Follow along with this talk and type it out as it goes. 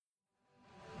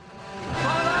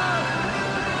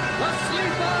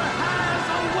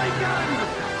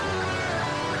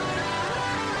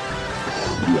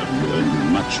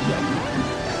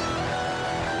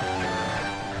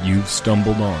You've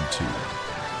stumbled onto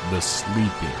the Sleeping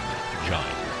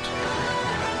Giant.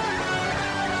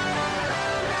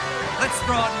 Let's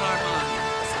broaden our minds.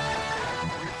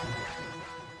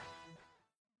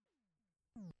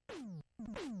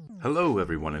 Hello,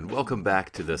 everyone, and welcome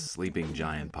back to the Sleeping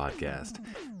Giant podcast.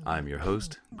 I'm your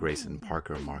host, Grayson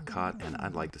Parker Marcotte, and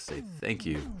I'd like to say thank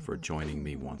you for joining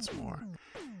me once more.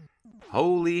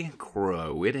 Holy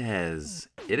crow, it has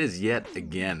yet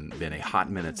again been a hot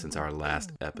minute since our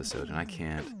last episode, and I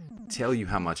can't tell you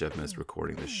how much I've missed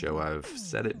recording this show. I've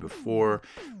said it before,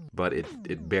 but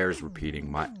it bears repeating.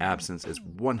 My absence is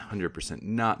 100%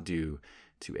 not due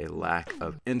to a lack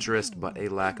of interest, but a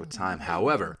lack of time.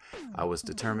 However, I was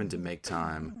determined to make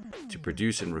time to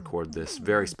produce and record this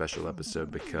very special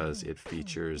episode because it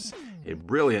features a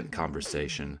brilliant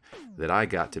conversation that I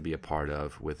got to be a part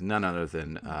of with none other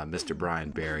than Mr. Bryan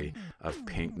Barry of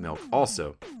Pink Milk.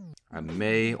 Also, I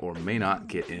may or may not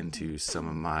get into some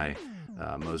of my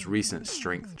most recent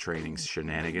strength training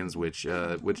shenanigans, which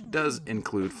does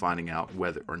include finding out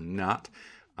whether or not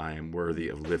I am worthy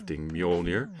of lifting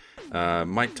Mjolnir.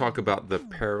 Might talk about the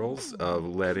perils of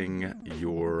letting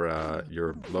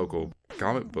your local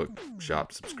comic book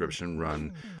shop subscription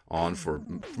run on for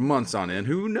months on end.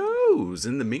 Who knows?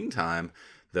 In the meantime,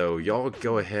 though, y'all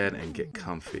go ahead and get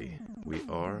comfy. We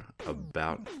are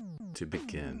about to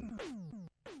begin.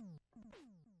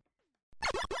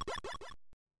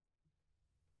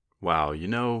 Wow,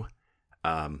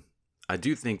 I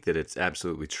do think that it's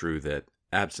absolutely true that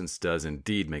absence does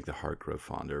indeed make the heart grow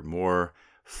fonder, more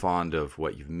fond of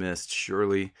what you've missed,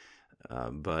 surely,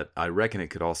 but I reckon it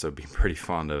could also be pretty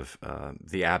fond of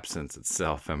the absence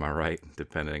itself, am I right?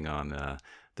 Depending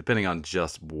on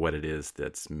just what it is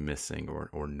that's missing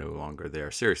or no longer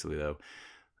there. Seriously, though,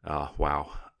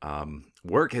 wow.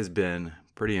 Work has been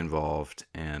pretty involved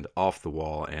and off the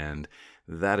wall, and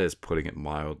that is putting it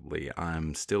mildly.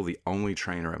 I'm still the only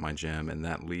trainer at my gym, and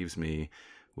that leaves me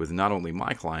with not only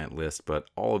my client list, but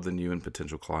all of the new and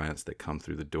potential clients that come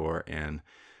through the door. And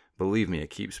believe me, it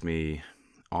keeps me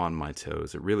on my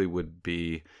toes. It really would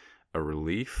be a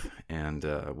relief and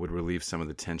would relieve some of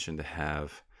the tension to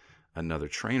have another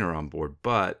trainer on board.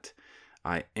 But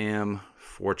I am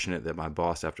fortunate that my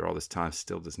boss, after all this time,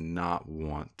 still does not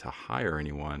want to hire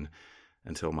anyone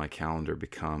until my calendar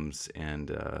becomes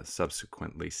and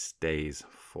subsequently stays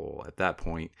full. At that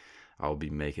point, I'll be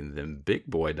making them big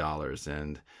boy dollars,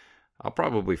 and I'll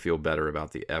probably feel better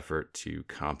about the effort to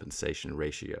compensation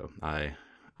ratio. I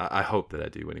hope that I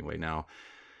do anyway. Now,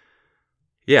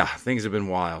 yeah, things have been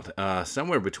wild.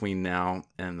 Somewhere between now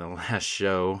and the last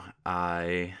show,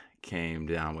 I came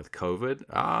down with COVID.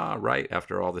 Right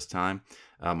after all this time,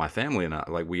 my family and I,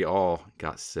 we all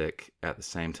got sick at the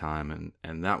same time,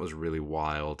 and that was really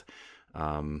wild.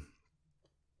 Kind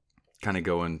of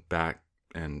going back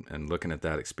and looking at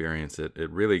that experience, it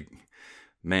really,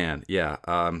 man, yeah.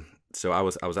 So I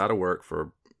was out of work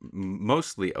for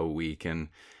mostly a week, and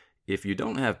if you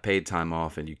don't have paid time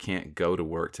off and you can't go to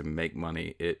work to make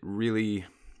money, it really,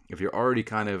 if you're already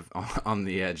kind of on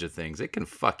the edge of things, it can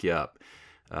fuck you up,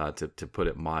 to put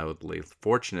it mildly.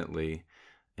 Fortunately,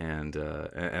 and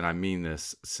I mean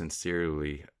this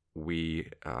sincerely, we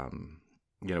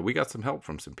got some help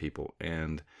from some people,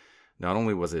 and not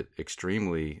only was it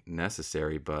extremely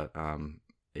necessary, but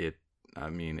it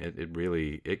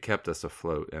really kept us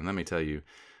afloat. And let me tell you,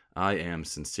 I am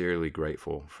sincerely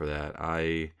grateful for that.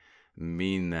 I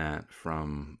mean that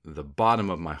from the bottom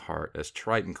of my heart. As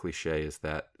trite and cliche as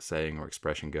that saying or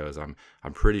expression goes, I'm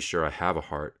pretty sure I have a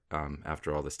heart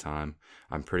after all this time.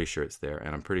 I'm pretty sure it's there,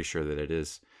 and I'm pretty sure that it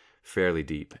is fairly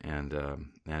deep, and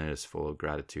it is full of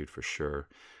gratitude for sure.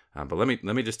 But let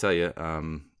me just tell you.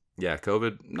 Yeah,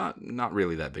 COVID, not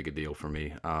really that big a deal for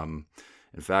me.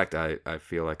 In fact, I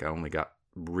feel like I only got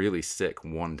really sick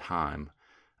one time,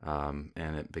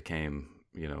 and it became,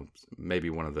 maybe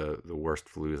one of the worst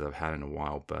flus I've had in a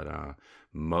while. But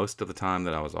most of the time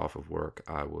that I was off of work,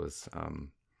 I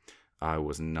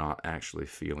was not actually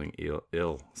feeling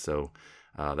ill. So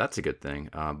that's a good thing.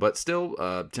 But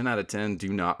still, 10 out of 10 do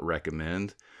not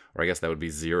recommend, or I guess that would be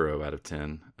 0 out of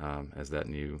 10, as that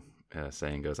new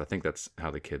saying goes. I think that's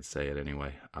how the kids say it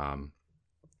anyway.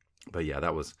 But yeah,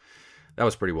 that was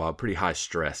pretty wild, pretty high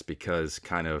stress, because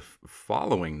kind of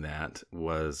following that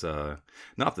was,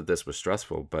 not that this was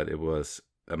stressful, but it was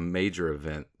a major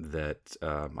event that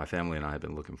my family and I have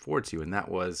been looking forward to, and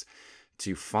that was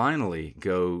to finally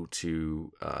go to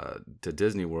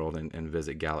Disney World and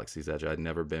visit Galaxy's Edge. I'd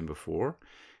never been before,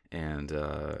 and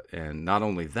not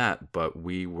only that, but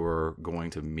we were going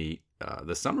to meet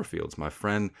the Summerfields. My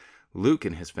friend Luke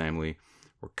and his family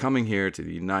were coming here to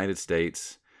the United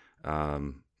States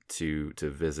to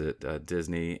visit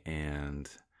Disney and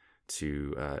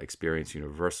to experience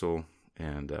Universal,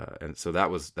 and so that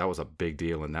was a big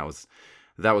deal, and that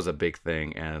was a big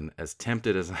thing. And as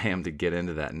tempted as I am to get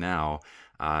into that now,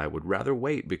 I would rather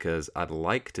wait because I'd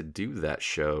like to do that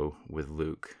show with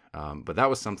Luke. But that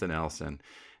was something else, and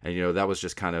that was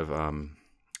just kind of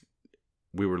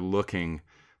we were looking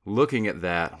at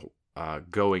that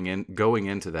going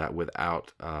into that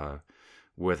without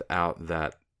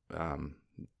that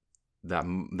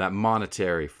that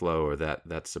monetary flow or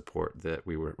that support that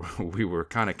we were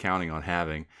kind of counting on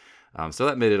having. So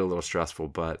that made it a little stressful,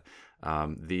 but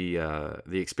the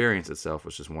experience itself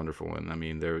was just wonderful. And I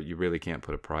mean, you really can't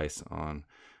put a price on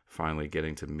finally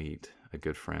getting to meet a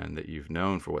good friend that you've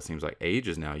known for what seems like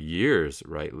ages now, years,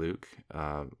 right, Luke?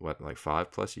 Like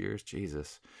 5+ years?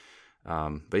 Jesus.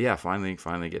 But yeah, finally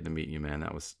getting to meet you, man.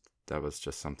 That was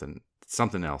just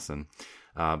something else. And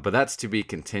but that's to be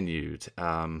continued.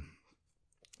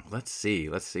 Let's see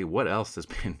what else has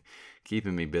been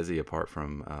keeping me busy apart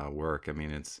from work. I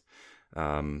mean, it's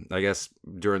I guess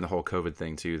during the whole COVID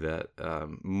thing too, that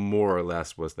more or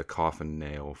less was the coffin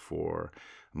nail for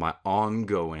my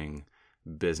ongoing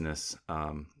business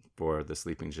for the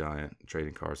Sleeping Giant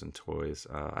trading cards and toys.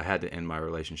 I had to end my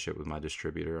relationship with my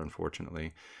distributor,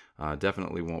 unfortunately.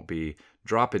 Definitely won't be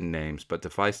dropping names, but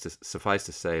suffice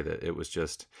to say that it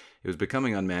was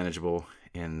becoming unmanageable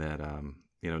in that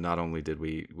not only did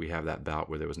we have that bout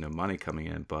where there was no money coming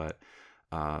in, but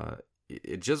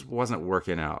it just wasn't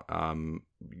working out.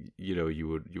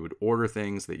 You would order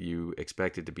things that you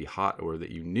expected to be hot or that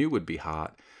you knew would be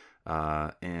hot,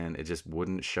 and it just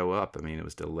wouldn't show up. I mean, it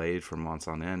was delayed for months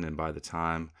on end, and by the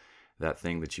time that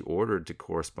thing that you ordered to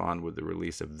correspond with the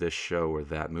release of this show or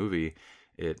that movie,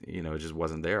 it just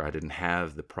wasn't there. I didn't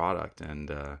have the product, and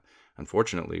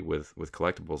unfortunately, with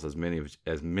collectibles,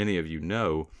 as many of you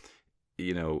know,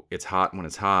 it's hot when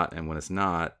it's hot, and when it's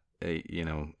not,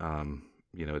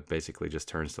 it basically just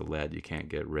turns to lead. You can't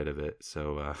get rid of it.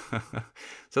 So,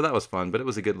 so that was fun, but it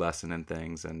was a good lesson in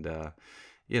things. And,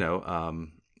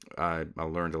 I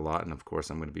learned a lot, and of course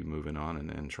I'm going to be moving on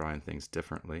and trying things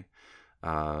differently.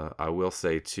 I will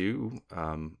say too,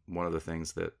 one of the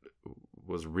things that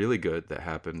was really good that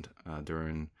happened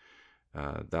during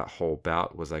that whole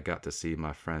bout was I got to see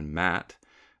my friend Matt.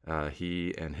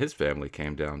 He and his family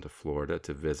came down to Florida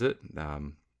to visit.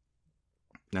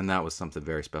 And that was something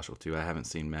very special too. I haven't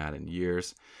seen Matt in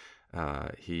years.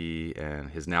 He and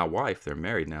his now wife, they're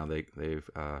married now.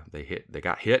 They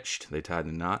got hitched. They tied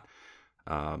the knot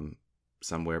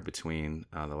somewhere between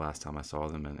the last time I saw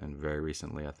them and very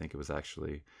recently. I think it was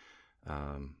actually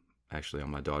on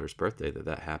my daughter's birthday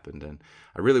that happened. And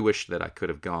I really wish that I could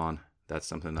have gone. That's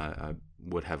something I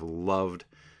would have loved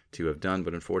to have done,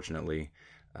 but unfortunately,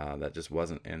 that just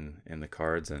wasn't in the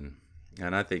cards. And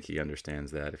I think he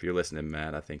understands that. If you're listening,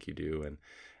 Matt, I think you do. And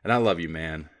I love you,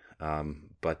 man.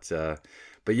 But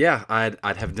yeah,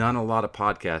 I'd have done a lot of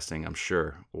podcasting, I'm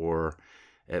sure, or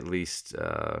at least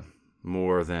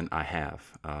more than I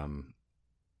have.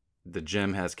 The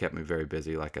gym has kept me very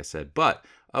busy, like I said. But,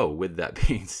 with that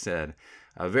being said,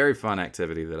 a very fun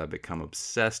activity that I've become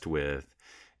obsessed with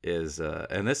is,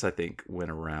 and this I think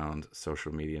went around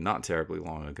social media not terribly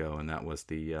long ago, and that was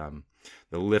the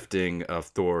lifting of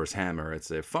Thor's hammer.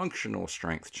 It's a functional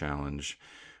strength challenge,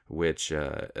 which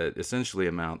essentially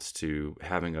amounts to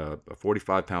having a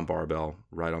 45-pound barbell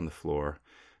right on the floor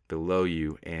below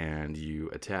you, and you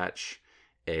attach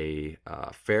a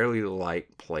fairly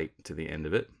light plate to the end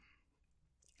of it.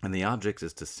 And the object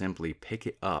is to simply pick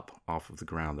it up off of the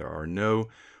ground. There are no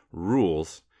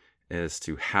rules as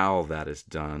to how that is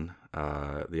done.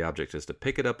 The object is to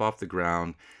pick it up off the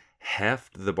ground,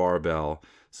 heft the barbell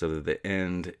so that the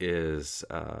end is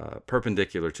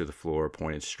perpendicular to the floor,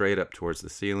 pointed straight up towards the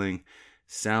ceiling.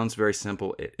 Sounds very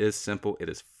simple. It is simple. It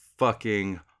is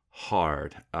fucking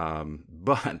hard.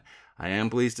 But I am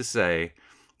pleased to say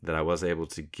that I was able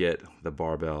to get the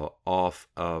barbell off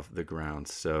of the ground.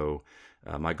 So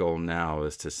my goal now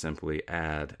is to simply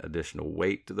add additional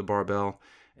weight to the barbell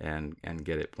and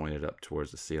get it pointed up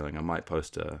towards the ceiling. I might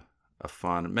post a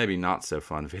fun, maybe not so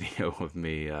fun video of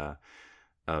me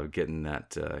of getting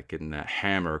that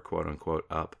hammer, quote unquote,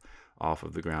 up off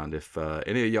of the ground. If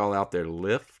any of y'all out there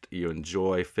lift, you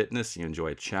enjoy fitness, you enjoy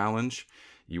a challenge,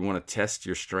 you want to test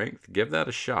your strength, give that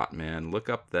a shot, man. Look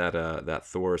up that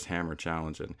Thor's hammer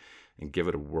challenge and give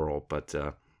it a whirl. But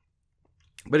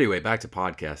anyway, back to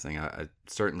podcasting. I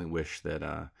certainly wish that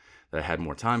I had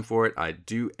more time for it. I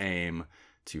do aim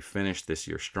to finish this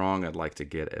year strong. I'd like to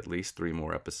get at least 3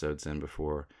 more episodes in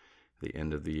before the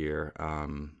end of the year.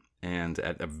 And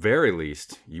at the very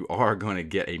least, you are going to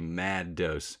get a mad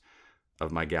dose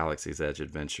of my Galaxy's Edge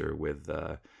adventure with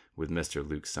Mr.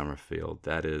 Luke Summerfield.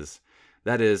 That is,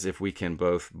 if we can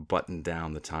both button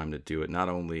down the time to do it. Not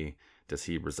only does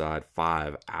he reside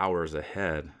 5 hours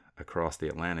ahead across the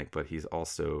Atlantic, but he's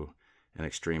also an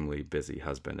extremely busy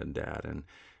husband and dad. And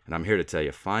I'm here to tell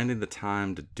you, finding the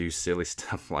time to do silly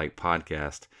stuff like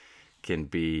podcast can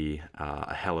be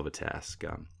a hell of a task.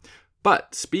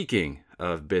 But speaking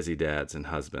of busy dads and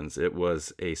husbands, it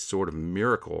was a sort of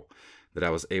miracle that I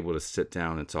was able to sit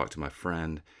down and talk to my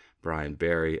friend Bryan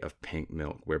Barry of Pink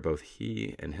Milk, where both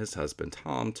he and his husband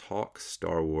Tom talk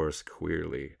Star Wars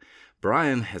queerly.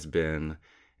 Bryan has been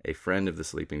a friend of the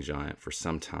Sleeping Giant for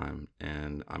some time,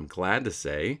 and I'm glad to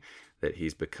say that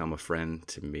he's become a friend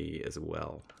to me as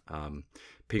well.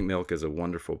 Pink Milk is a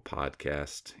wonderful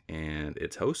podcast, and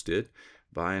it's hosted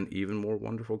by an even more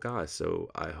wonderful guy. So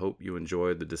I hope you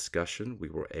enjoyed the discussion we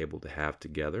were able to have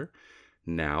together.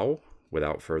 Now,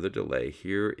 without further delay,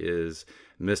 here is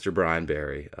Mr. Bryan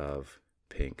Barry of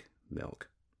Pink Milk.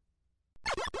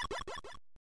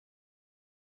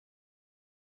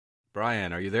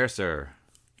 Bryan, are you there, sir?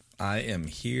 I am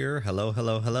here. Hello,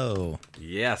 hello, hello.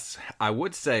 Yes, I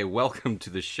would say welcome to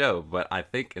the show, but I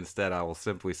think instead I will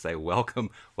simply say welcome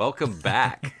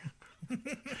back.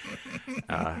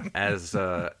 As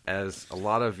a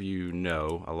lot of you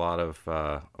know, a lot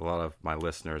of my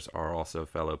listeners are also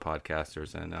fellow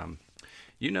podcasters, and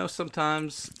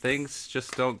sometimes things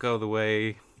just don't go the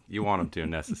way you want them to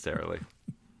necessarily.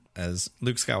 As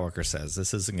Luke Skywalker says,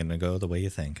 this isn't going to go the way you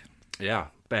think. Yeah,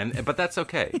 but that's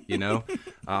okay,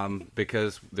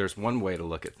 because there's one way to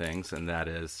look at things, and that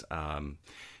is,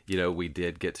 we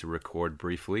did get to record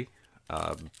briefly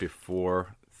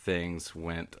before things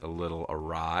went a little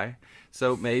awry,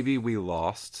 so maybe we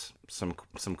lost some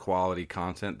quality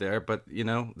content there. But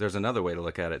there's another way to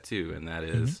look at it too, and that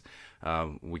is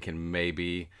we can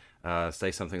maybe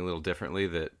say something a little differently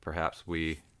that perhaps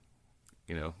we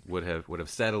would have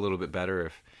said a little bit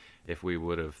better if we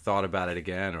would have thought about it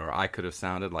again, or I could have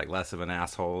sounded like less of an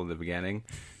asshole in the beginning.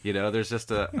 There's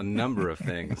just a number of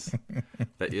things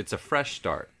that it's a fresh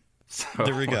start. So,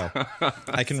 there we go.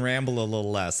 I can ramble a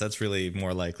little less. That's really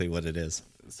more likely what it is.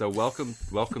 So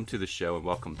welcome to the show, and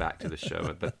welcome back to the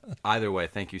show. But either way,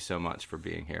 thank you so much for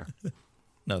being here.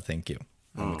 No, thank you.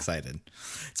 I'm excited.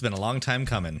 It's been a long time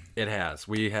coming. It has.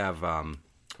 We have been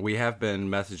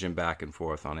messaging back and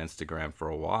forth on Instagram for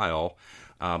a while,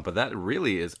 but that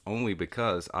really is only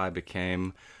because I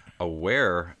became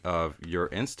aware of your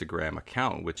Instagram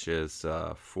account, which is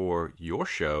for your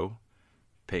show,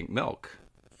 Pink Milk.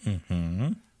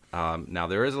 Mm-hmm. Now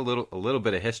there is a little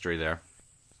bit of history there,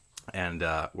 and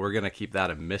we're gonna keep that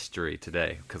a mystery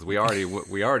today because we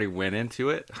already went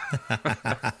into it.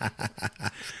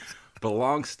 But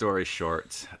long story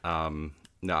short,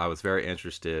 no, I was very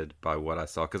interested by what I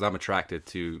saw because I'm attracted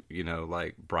to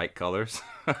like bright colors.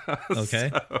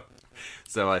 Okay.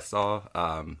 So I saw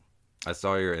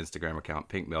your Instagram account,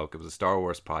 Pink Milk. It was a Star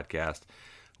Wars podcast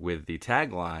with the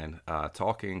tagline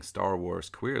 "Talking Star Wars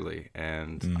Queerly,"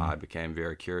 and I became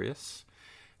very curious.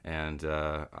 And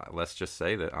let's just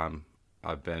say that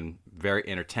I've been very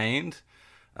entertained,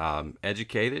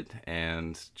 educated,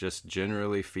 and just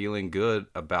generally feeling good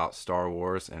about Star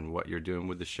Wars and what you're doing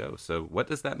with the show. So, what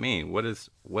does that mean?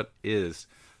 What is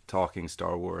Talking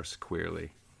Star Wars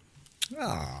Queerly?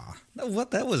 Ah,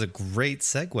 that was a great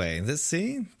segue.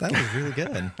 That was really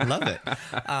good. Love it.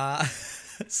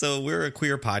 So we're a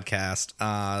queer podcast.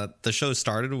 The show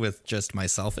started with just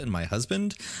myself and my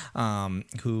husband,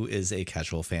 who is a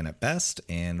casual fan at best,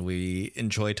 and we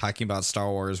enjoy talking about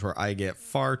Star Wars, where I get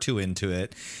far too into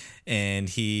it, and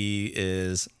he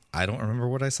is... I don't remember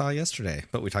what I saw yesterday,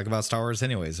 but we talk about Star Wars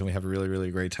anyways, and we have a really,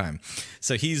 really great time.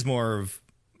 So he's more of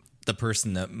the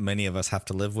person that many of us have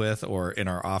to live with, or in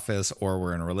our office, or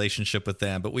we're in a relationship with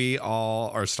them, but we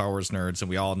all are Star Wars nerds, and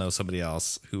we all know somebody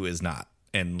else who is not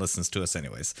and listens to us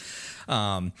anyways.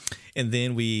 And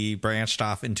then we branched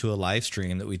off into a live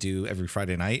stream that we do every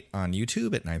Friday night on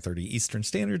YouTube at 9:30 Eastern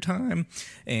Standard Time.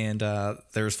 And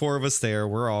there's 4 of us there.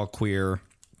 We're all queer.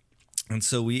 And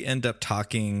so we end up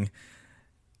talking.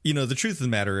 The truth of the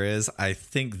matter is, I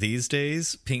think these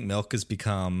days Pink Milk has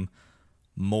become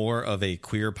more of a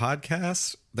queer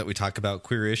podcast that we talk about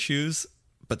queer issues,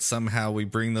 but somehow we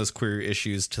bring those queer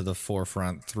issues to the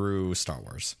forefront through Star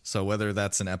Wars. So whether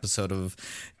that's an episode of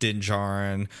Din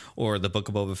Djarin or the Book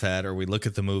of Boba Fett, or we look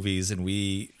at the movies and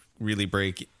we really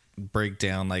break break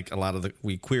down like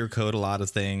we queer code a lot of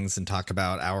things and talk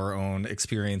about our own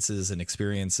experiences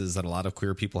that a lot of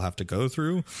queer people have to go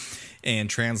through and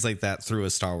translate that through a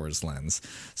Star Wars lens.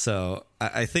 So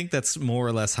I think that's more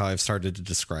or less how I've started to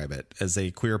describe it, as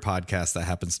a queer podcast that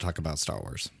happens to talk about Star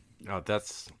Wars. Oh,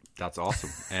 that's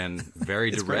awesome. And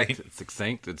very direct. It's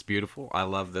succinct. It's beautiful. I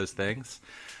love those things.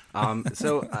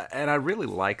 So, and I really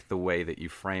like the way that you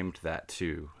framed that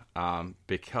too,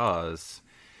 because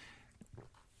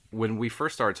when we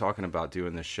first started talking about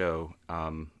doing this show,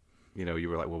 you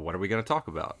were like, well, what are we going to talk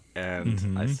about?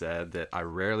 And I said that I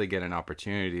rarely get an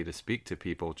opportunity to speak to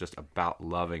people just about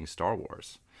loving Star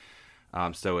Wars.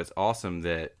 So it's awesome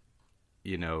that,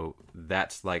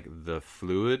 that's like the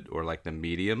fluid or like the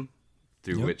medium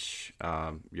through which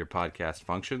your podcast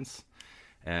functions.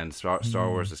 And Star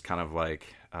Wars is kind of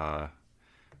like, I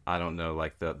don't know,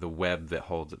 like the web that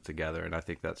holds it together. And I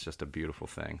think that's just a beautiful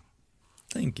thing.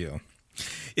 Thank you.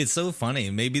 It's so funny.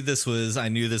 Maybe I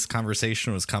knew this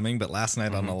conversation was coming, but last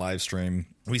night on the live stream,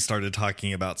 we started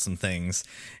talking about some things.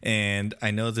 And I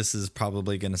know this is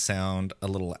probably going to sound a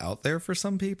little out there for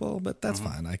some people, but that's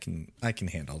fine. I can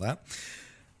handle that.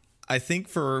 I think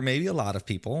for maybe a lot of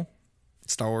people,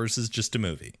 Star Wars is just a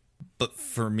movie. But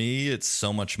for me, it's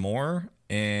so much more.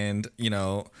 And,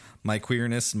 my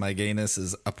queerness and my gayness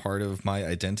is a part of my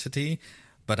identity.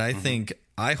 But I think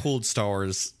I hold Star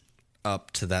Wars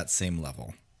up to that same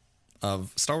level.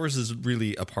 Star Wars is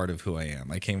really a part of who I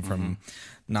am. I came from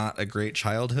not a great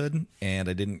childhood, and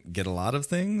I didn't get a lot of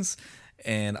things.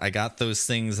 And I got those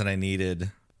things that I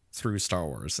needed through Star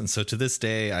Wars. And so to this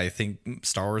day, I think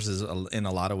Star Wars is in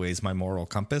a lot of ways my moral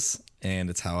compass. And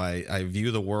it's how I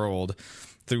view the world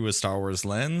through a Star Wars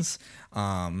lens.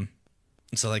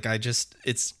 So like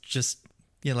it's just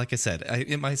like I said,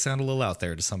 it might sound a little out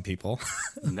there to some people.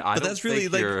 No, but that's really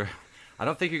like, I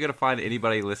don't think you're going to find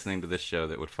anybody listening to this show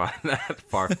that would find that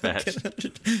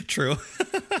far-fetched. True.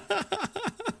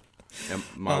 And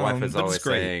my wife is always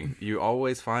saying, you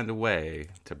always find a way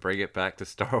to bring it back to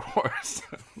Star Wars.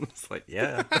 It's like,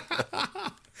 yeah.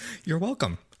 You're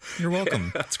welcome.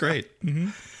 It's great.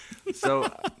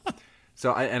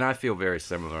 So I feel very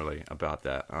similarly about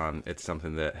that. It's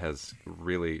something that has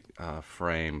really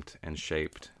framed and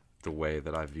shaped the way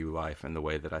that I view life and the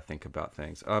way that I think about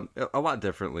things. A lot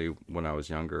differently when I was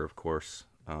younger, of course.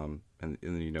 And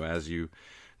as you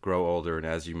grow older and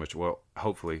as you mature, well,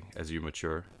 hopefully as you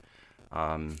mature,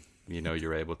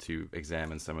 you're able to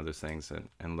examine some of those things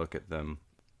and look at them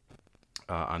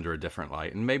under a different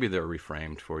light. And maybe they're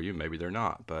reframed for you, maybe they're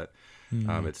not, but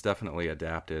it's definitely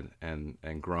adapted and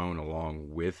grown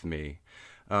along with me.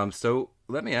 So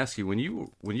let me ask you, when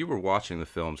you were watching the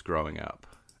films growing up,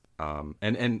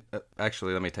 and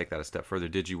actually, let me take that a step further.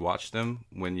 Did you watch them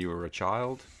when you were a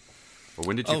child, or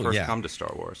when did you first come to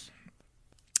Star Wars?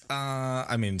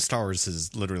 Star Wars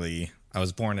is literally. I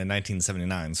was born in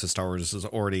 1979, so Star Wars was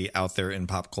already out there in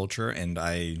pop culture, and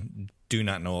I do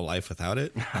not know a life without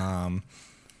it.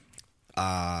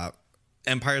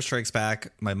 Empire Strikes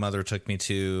Back, my mother took me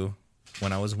to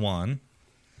when I was 1.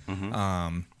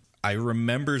 I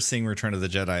remember seeing Return of the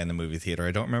Jedi in the movie theater.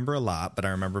 I don't remember a lot, but I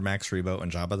remember Max Rebo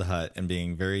and Jabba the Hutt and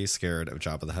being very scared of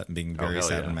Jabba the Hutt and being very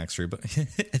sad when Max Rebo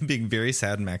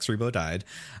died.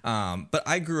 But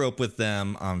I grew up with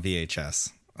them on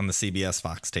VHS, on the CBS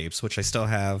Fox tapes, which I still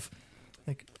have,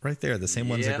 like right there, the same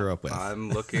ones I grew up with. I'm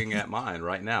looking at mine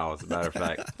right now, as a matter of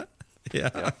fact.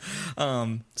 Yeah.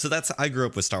 So I grew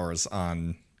up with Star Wars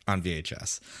on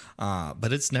VHS,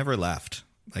 but it's never left.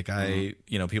 Like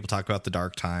people talk about the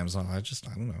dark times. I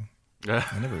don't know.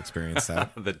 I never experienced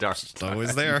that. The dark times. It's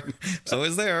always there. It's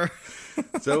always there.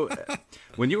 So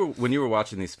when you were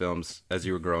watching these films as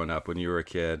you were growing up, when you were a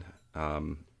kid,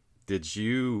 did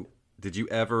you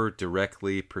ever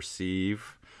directly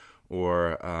perceive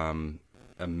or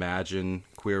imagine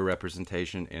queer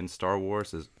representation in Star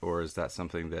Wars, or is that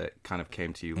something that kind of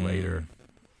came to you later?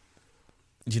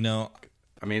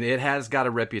 It has got a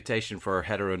reputation for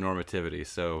heteronormativity,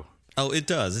 so... Oh, it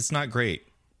does. It's not great.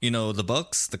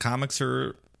 The comics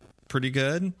are pretty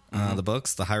good. The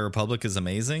books, The High Republic is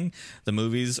amazing. The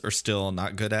movies are still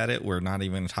not good at it. We're not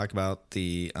even going to talk about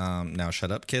the now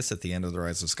shut up kiss at the end of The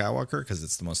Rise of Skywalker, because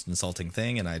it's the most insulting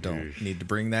thing, and I don't need to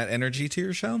bring that energy to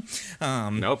your show.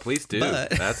 No, please do.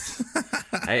 That's...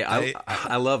 Hey,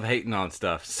 I love hating on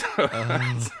stuff. So.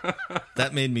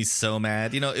 That made me so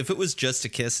mad. If it was just a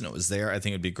kiss and it was there, I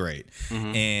think it'd be great.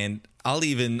 And I'll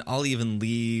even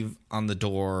leave on the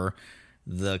door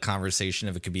the conversation,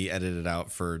 if it could be edited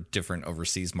out for different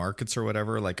overseas markets or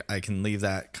whatever, like I can leave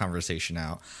that conversation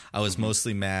out. I was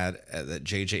mostly mad that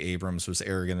J.J. Abrams was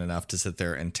arrogant enough to sit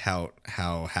there and tout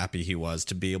how happy he was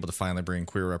to be able to finally bring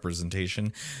queer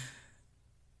representation,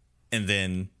 and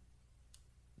then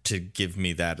to give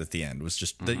me that at the end was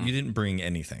just that you didn't bring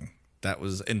anything. That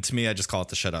was, and to me, I just call it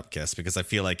the shut up kiss, because I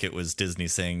feel like it was Disney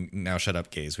saying, now shut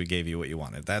up, gays. We gave you what you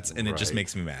wanted. And it just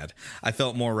makes me mad. I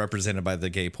felt more represented by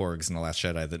the gay porgs in The Last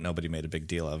Jedi that nobody made a big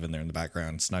deal of, and they're in the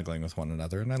background snuggling with one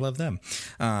another, and I love them.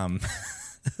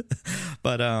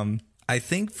 But I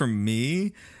think for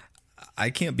me,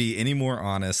 I can't be any more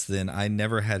honest than I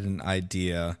never had an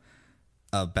idea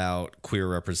about queer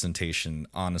representation,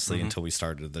 honestly, until we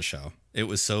started the show. It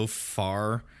was so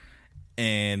far.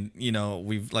 And, you know,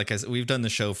 we've done the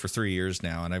show for 3 years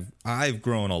now, and I've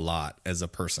grown a lot as a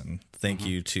person. Thank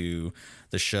you to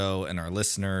the show and our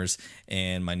listeners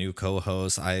and my new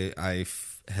co-host. I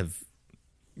have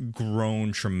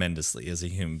grown tremendously as a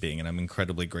human being, and I'm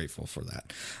incredibly grateful for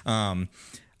that. When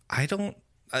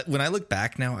I look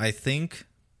back now, I think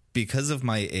because of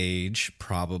my age,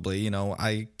 probably, you know,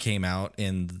 I came out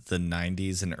in the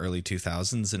 90s and early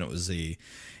 2000s, and it was a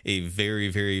very,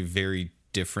 very, very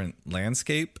different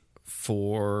landscape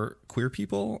for queer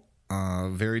people,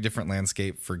 very different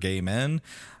landscape for gay men.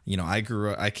 You know,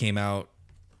 I came out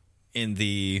in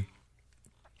the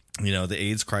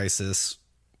AIDS crisis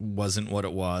wasn't what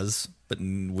it was, but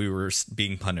we were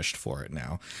being punished for it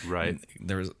now. Right. And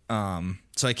there was,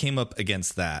 so I came up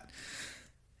against that,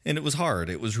 and it was hard.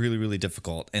 It was really, really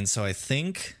difficult. And so I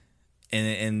think,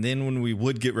 and then when we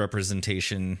would get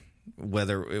representation,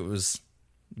 whether it was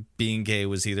being gay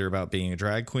was either about being a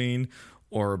drag queen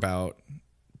or about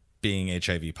being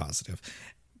HIV positive.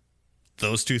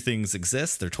 Those two things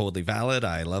exist. They're totally valid.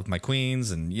 I love my queens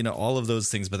and, you know, all of those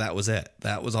things, but that was it.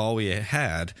 That was all we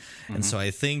had. And so I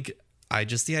think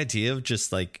the idea of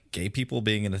just like gay people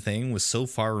being in a thing was so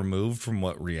far removed from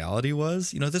what reality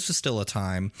was. You know, this was still a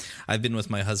time. I've been with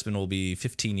my husband, will be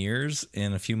 15 years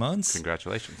in a few months.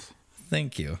 Congratulations.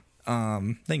 Thank you.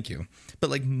 Thank you. But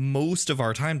like most of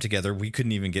our time together, we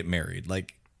couldn't even get married.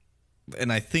 Like,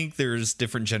 and I think there's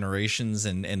different generations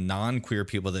and non-queer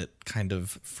people that kind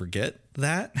of forget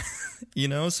that, you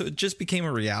know? So it just became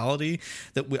a reality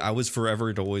that I was forever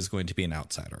and always going to be an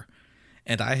outsider.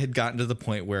 And I had gotten to the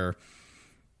point where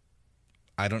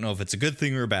I don't know if it's a good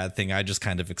thing or a bad thing. I just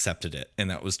kind of accepted it. And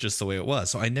that was just the way it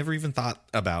was. So I never even thought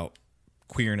about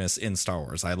queerness in Star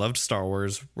Wars. I loved Star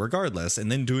Wars regardless.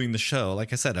 And then doing the show,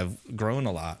 like I said, I've grown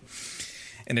a lot,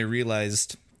 and I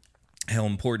realized how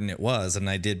important it was. And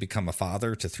I did become a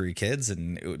father to 3 kids,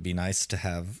 and it would be nice to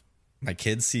have my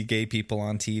kids see gay people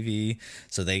on TV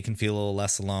so they can feel a little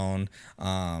less alone,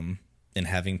 in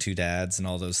having 2 dads and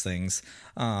all those things.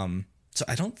 So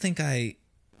I don't think I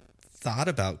thought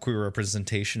about queer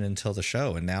representation until the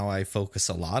show, and now I focus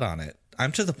a lot on it.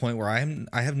 I'm to the point where I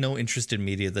have no interest in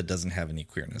media that doesn't have any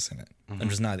queerness in it. I'm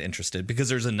just not interested, because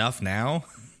there's enough now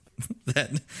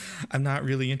that I'm not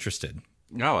really interested.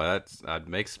 No, that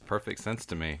makes perfect sense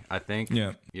to me. I think,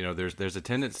 you know, there's a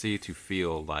tendency to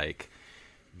feel like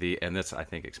and this I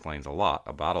think explains a lot,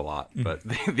 but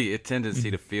the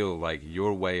tendency to feel like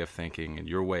your way of thinking and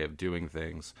your way of doing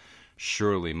things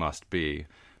surely must be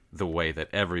the way that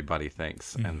everybody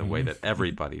thinks and the way that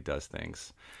everybody does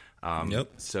things.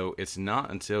 So it's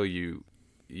not until you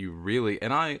really,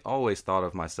 and I always thought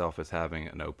of myself as having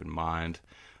an open mind,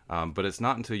 but it's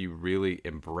not until you really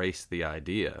embrace the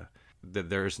idea that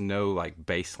there's no like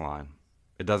baseline.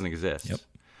 It doesn't exist.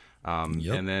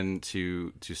 And then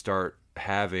to start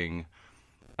having,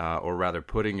 or rather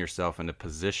putting yourself in a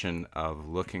position of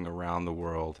looking around the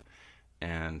world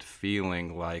and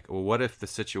feeling like, well, what if the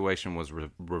situation was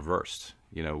reversed?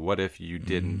 You know, what if you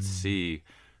didn't see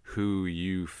who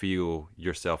you feel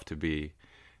yourself to be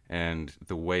and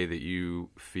the way that you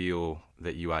feel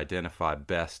that you identify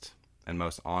best and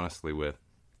most honestly with,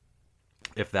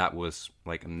 if that was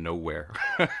like nowhere,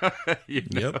 you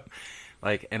know?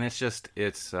 Like, and it's just,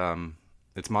 it's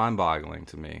mind-boggling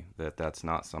to me that that's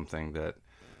not something that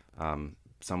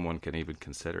someone can even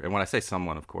consider. And when I say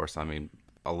someone, of course, I mean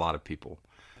a lot of people.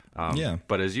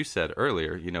 But as you said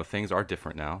earlier, you know, things are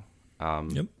different now.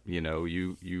 You know,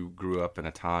 you grew up in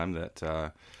a time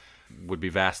that would be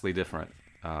vastly different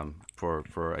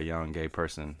for a young gay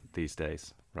person these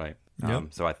days, right?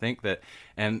 So I think that,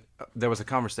 and there was a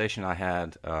conversation I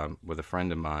had with a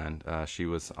friend of mine. She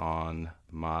was on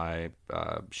my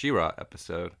She-Ra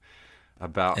episode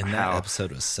about and that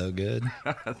episode was so good.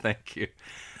 Thank you.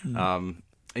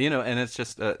 You know, and it's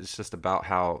just about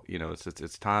how, you know,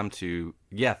 it's time to,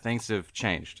 things have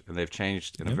changed, and they've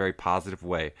changed in a very positive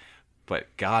way. but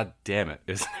god damn it,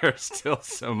 is there still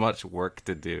so much work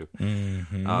to do.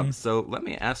 So let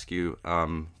me ask you,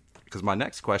 because my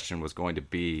next question was going to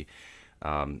be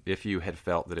if you had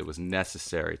felt that it was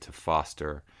necessary to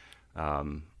foster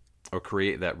or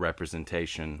create that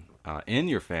representation in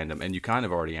your fandom, and you kind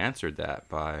of already answered that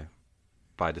by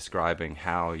describing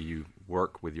how you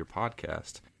work with your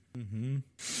podcast.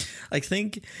 I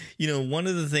think, one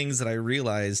of the things that I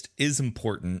realized is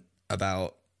important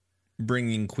about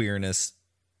bringing queerness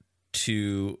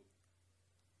to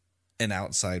an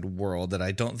outside world that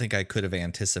I don't think I could have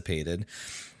anticipated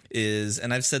is,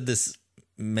 and I've said this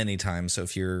many times, so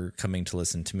if you're coming to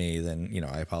listen to me, then,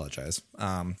 I apologize.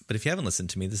 But if you haven't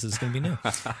listened to me, this is going to be new.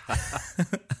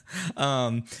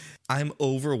 I'm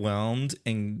overwhelmed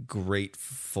and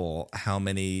grateful how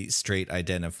many straight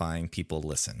identifying people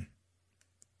listen.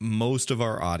 Most of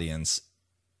our audience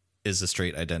is a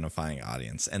straight identifying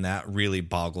audience, and that really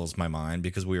boggles my mind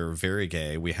because we are very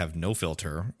gay. We have no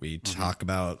filter. We talk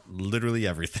about literally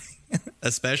everything,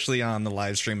 especially on the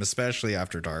live stream, especially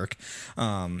after dark,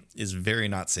 is very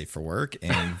not safe for work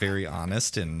and very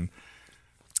honest and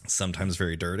sometimes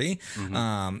very dirty,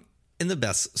 in the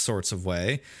best sorts of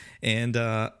way. And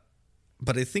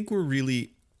but I think we're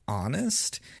really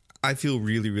honest. I feel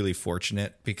really, really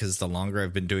fortunate because the longer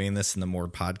I've been doing this and the more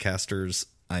podcasters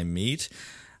I meet,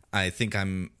 I think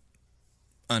I'm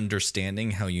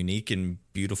understanding how unique and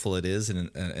beautiful it is, and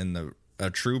a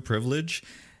true privilege.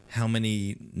 How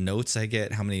many notes I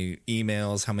get, how many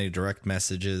emails, how many direct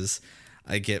messages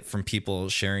I get from people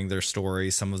sharing their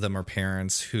story. Some of them are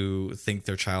parents who think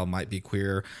their child might be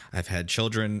queer. I've had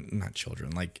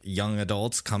like young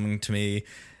adults coming to me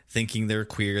thinking they're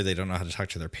queer. They don't know how to talk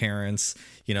to their parents.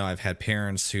 I've had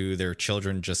parents who their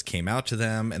children just came out to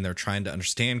them and they're trying to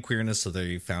understand queerness. So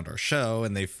they found our show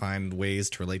and they find ways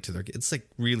to relate to it's like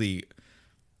really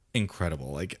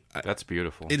incredible. Like that's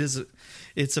beautiful.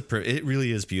 It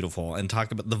really is beautiful. And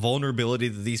talk about the vulnerability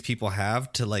that these people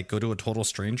have to like go to a total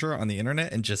stranger on the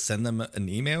internet and just send them an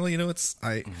email.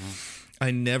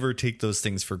 I never take those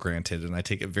things for granted, and I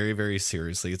take it very, very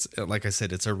seriously. It's like I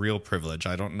said, it's a real privilege.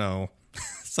 I don't know.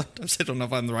 Sometimes I don't know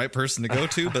if I'm the right person to go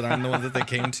to, but I'm the one that they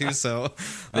came to. So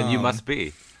then you must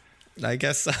be. I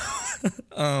guess so.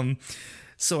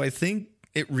 So I think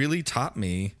it really taught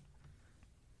me.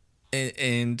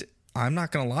 And I'm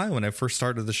not going to lie. When I first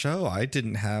started the show, I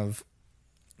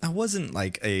wasn't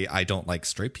like I don't like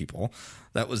straight people.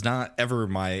 That was not ever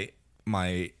my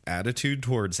attitude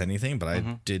towards anything, but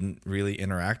I didn't really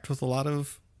interact with a lot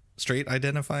of straight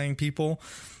identifying people.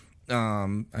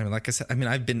 Like I said,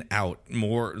 I've been out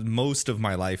most of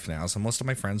my life now. So most of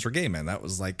my friends were gay men. That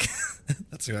was like,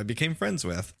 that's who I became friends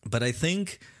with. But I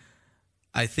think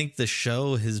the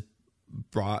show has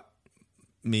brought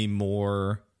me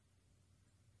more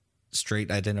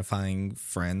straight identifying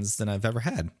friends than I've ever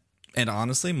had. And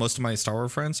honestly, most of my Star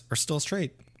Wars friends are still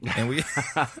straight. And we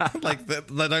like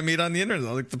that I meet on the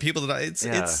internet, like the people that it's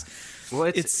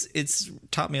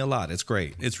taught me a lot. It's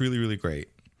great. It's really, really great.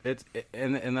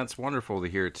 And that's wonderful to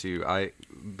hear too.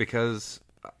 Because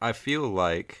I feel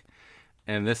like,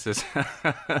 and this is,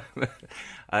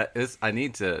 I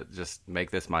need to just make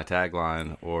this my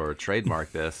tagline or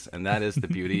trademark this, and that is the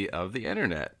beauty of the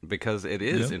internet, because it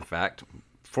is in fact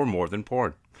for more than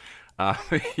porn.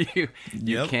 You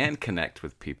can connect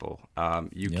with people.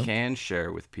 You can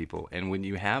share with people, and when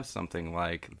you have something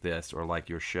like this or like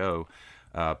your show,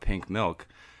 Pink Milk.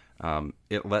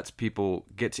 It lets people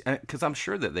get to, because I'm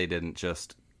sure that they didn't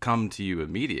just come to you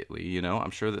immediately.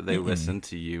 I'm sure that they listened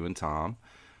to you and Tom,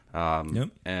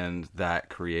 and that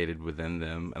created within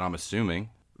them, and I'm assuming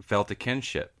felt a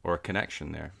kinship or a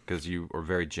connection there because you are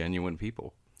very genuine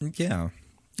people. Yeah,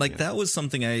 that was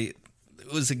something it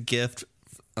was a gift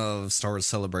of Star Wars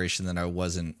Celebration that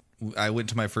I went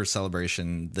to my first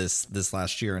celebration this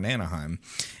last year in Anaheim,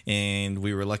 and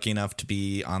we were lucky enough to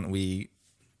be on. We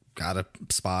got a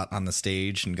spot on the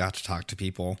stage and got to talk to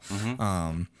people.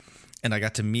 And I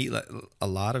got to meet a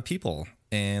lot of people,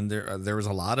 and there was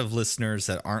a lot of listeners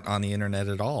that aren't on the internet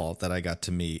at all that I got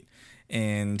to meet.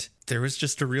 And there was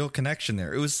just a real connection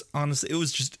there. It was honestly,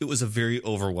 it was a very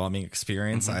overwhelming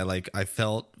experience. I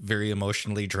felt very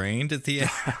emotionally drained at the end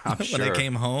when I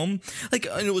came home.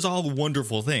 And it was all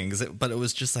wonderful things, but it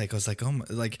was just I was like, oh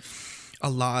my, a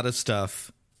lot of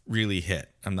stuff really hit.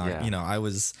 I'm not,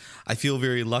 I feel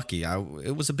very lucky.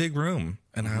 It was a big room,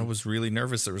 and I was really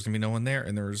nervous there was gonna be no one there,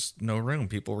 and there was no room.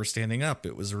 People were standing up.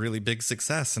 It was a really big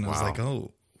success, and I was like,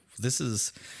 oh, this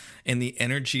is, and the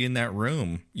energy in that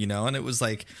room, and it was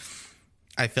like,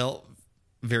 I felt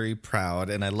very proud,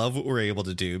 and I love what we're able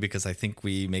to do because I think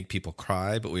we make people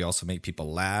cry, but we also make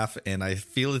people laugh. And I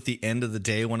feel at the end of the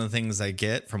day, one of the things I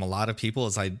get from a lot of people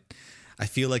is I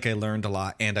feel like I learned a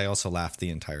lot, and I also laughed the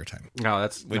entire time. No,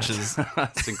 that's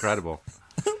incredible.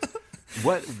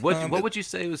 What would you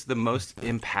say was the most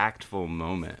impactful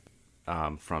moment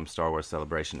from Star Wars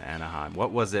Celebration Anaheim?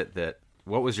 What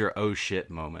was your oh shit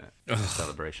moment of the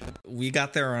celebration? We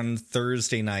got there on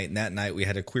Thursday night, and that night we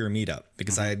had a queer meetup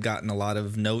because I had gotten a lot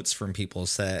of notes from people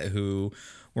who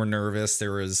were nervous.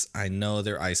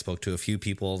 I spoke to a few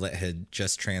people that had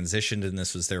just transitioned, and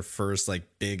this was their first like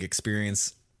big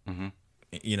experience,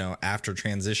 after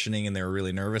transitioning, and they were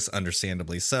really nervous,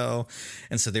 understandably so.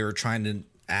 And so they were trying to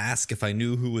ask if I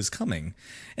knew who was coming.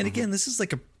 And again, this is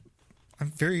like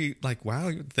I'm very like,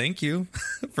 wow, thank you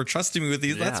for trusting me with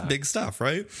these. Yeah. That's big stuff,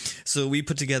 right? So we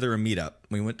put together a meetup.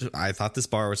 I thought this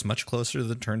bar was much closer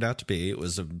than it turned out to be. It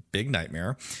was a big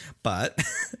nightmare, but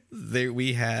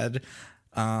we had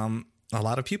a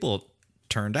lot of people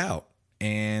turned out,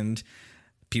 and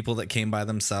people that came by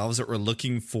themselves that were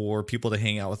looking for people to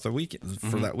hang out with the weekend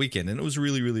for that weekend. And it was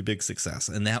really, really big success.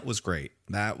 And that was great.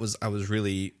 I was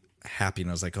really happy, and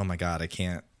I was like, oh my God,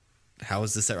 how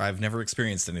is this? I've never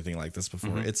experienced anything like this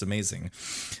before. It's amazing.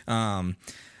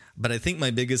 But I think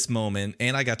my biggest moment,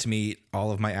 and I got to meet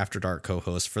all of my After Dark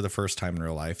co-hosts for the first time in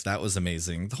real life. That was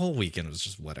amazing. The whole weekend was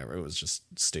just whatever. It was just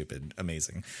stupid,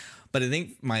 amazing. But I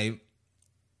think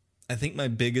my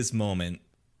biggest moment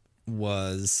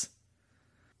was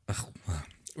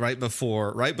right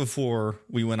before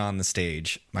we went on the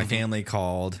stage. My family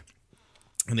called,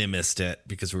 and they missed it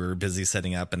because we were busy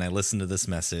setting up, and I listened to this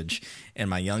message, and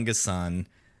my youngest son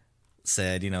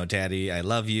said, Daddy, I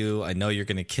love you. I know you're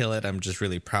going to kill it. I'm just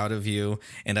really proud of you.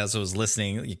 And as I was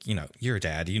listening, you're a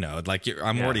dad,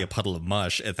 I'm already a puddle of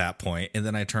mush at that point. And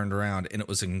then I turned around, and it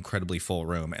was an incredibly full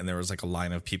room, and there was like a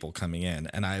line of people coming in,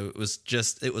 and it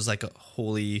was like a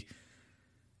holy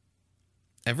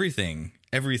everything.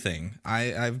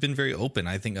 I've been very open.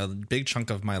 I think a big chunk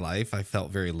of my life I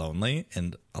felt very lonely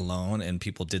and alone, and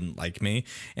people didn't like me,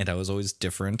 and I was always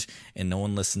different, and no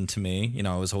one listened to me.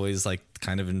 I was always like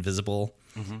kind of invisible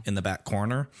in the back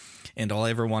corner, and all I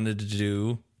ever wanted to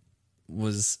do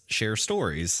was share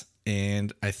stories.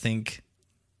 And I think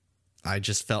I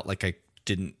just felt like I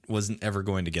wasn't ever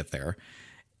going to get there.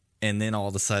 And then all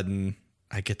of a sudden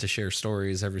I get to share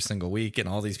stories every single week, and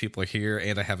all these people are here,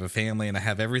 and I have a family, and I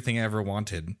have everything I ever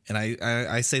wanted. And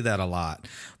I say that a lot,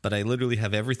 but I literally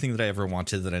have everything that I ever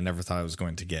wanted that I never thought I was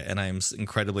going to get. And I am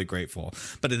incredibly grateful.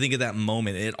 But I think at that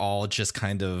moment, it all just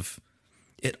kind of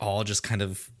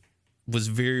was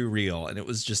very real. And it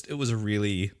was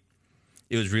really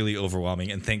overwhelming.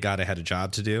 And thank God I had a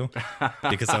job to do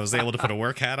because I was able to put a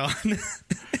work hat on.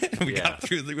 We got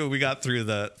through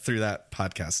that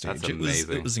podcast stage. That's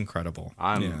amazing. It was incredible.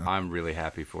 I'm really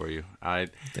happy for you. I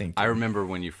remember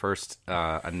when you first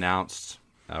announced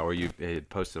or you had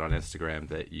posted on Instagram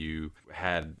that you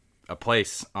had a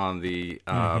place on the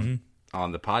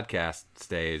podcast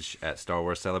stage at Star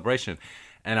Wars Celebration,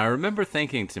 and I remember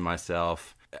thinking to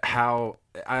myself, how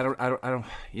I don't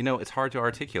it's hard to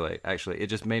articulate. Actually, it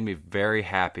just made me very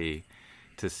happy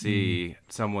to see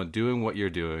someone doing what you're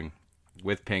doing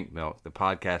with Pink Milk, the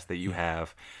podcast that you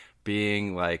have,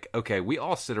 being like, okay, we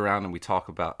all sit around and we talk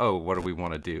about, what do we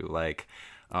want to do? Like,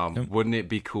 wouldn't it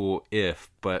be cool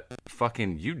if, but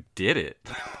fucking you did it.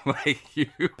 Like you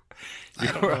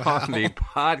were on the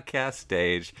podcast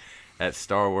stage at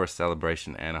Star Wars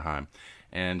Celebration Anaheim,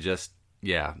 and just,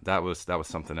 that was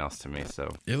something else to me. So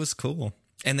it was cool.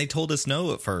 And they told us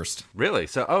no at first. Really?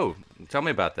 So, tell me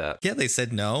about that. Yeah, they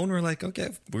said no, and we're like, okay,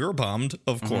 we were bummed,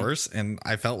 of course. And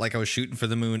I felt like I was shooting for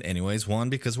the moon anyways. One,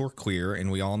 because we're queer,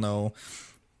 and we all know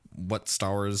what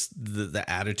Star Wars, the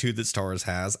attitude that Star Wars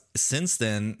has. Since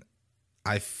then,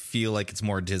 I feel like it's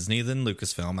more Disney than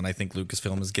Lucasfilm, and I think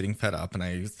Lucasfilm is getting fed up, and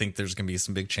I think there's going to be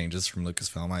some big changes from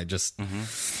Lucasfilm.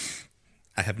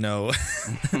 I have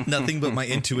nothing but my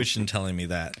intuition telling me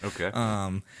that. Okay.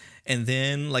 And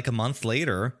then like a month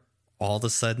later, all of a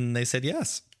sudden they said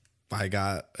yes. I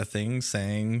got a thing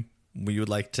saying we would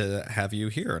like to have you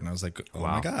here. And I was like,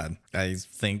 my God. I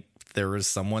think there was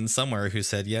someone somewhere who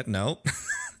said, no,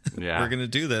 we're going to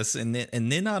do this. And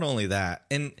then not only that,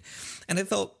 and I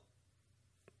felt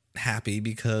happy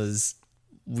because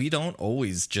we don't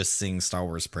always just sing Star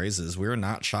Wars praises. We're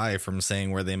not shy from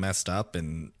saying where they messed up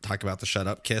and talk about the shut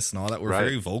up kiss and all that. We're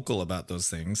very vocal about those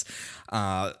things.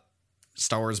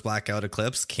 Star Wars Blackout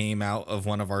Eclipse came out of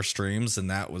one of our streams,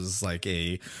 and that was like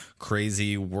a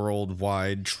crazy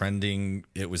worldwide trending.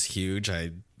 It was huge.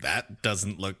 I that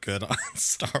doesn't look good on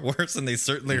Star Wars. And they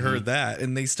certainly heard that.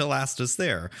 And they still asked us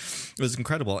there. It was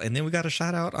incredible. And then we got a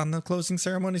shout out on the closing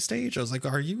ceremony stage. I was like,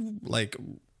 are you like...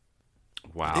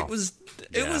 Wow.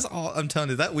 It was all, I'm telling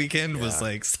you, that weekend was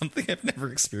like something I've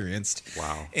never experienced.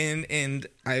 Wow. And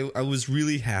I was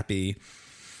really happy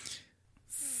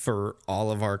for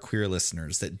all of our queer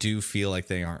listeners that do feel like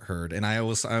they aren't heard. And I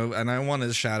want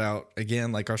to shout out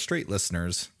again, like our straight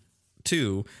listeners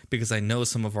too, because I know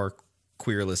some of our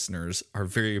queer listeners are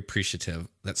very appreciative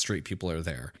that straight people are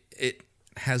there. It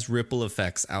has ripple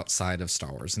effects outside of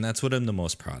Star Wars, and that's what I'm the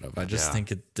most proud of. I just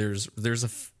think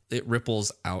it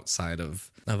ripples outside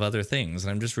of other things,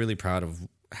 and I'm just really proud of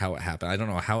how it happened. I don't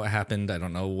know how it happened. I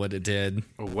don't know what it did.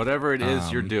 Whatever it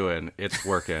is you're doing, it's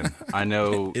working. I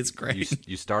know it's great.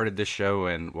 You started this show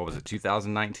in, what was it,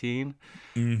 2019?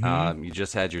 You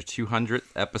just had your 200th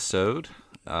episode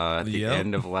at the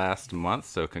end of last month,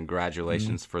 so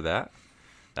congratulations for that.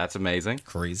 That's amazing.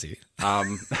 Crazy.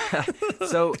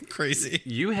 So crazy.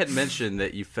 You had mentioned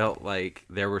that you felt like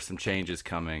there were some changes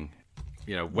coming.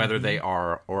 You know, whether they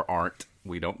are or aren't,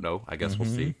 we don't know. I guess we'll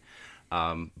see.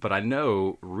 But I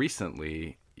know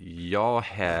recently y'all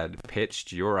had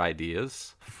pitched your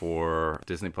ideas for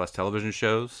Disney Plus television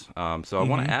shows. So I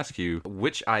want to ask you,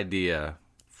 which idea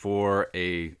for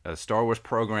a Star Wars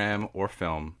program or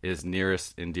film is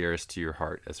nearest and dearest to your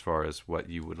heart as far as what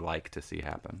you would like to see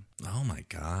happen? Oh my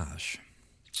gosh.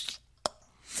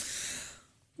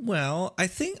 Well,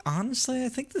 honestly, I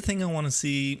think the thing I want to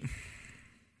see...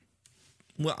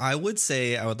 Well, I would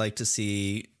say I would like to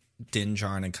see Din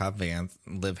Djarin and Cobb Vanth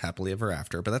live happily ever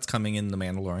after, but that's coming in The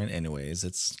Mandalorian anyways.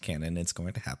 It's canon. It's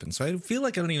going to happen. So I feel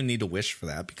like I don't even need to wish for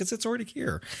that because it's already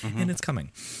here and it's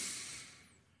coming.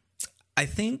 I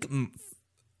think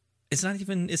it's not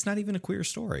even a queer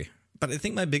story, but I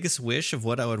think my biggest wish of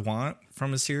what I would want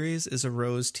from a series is a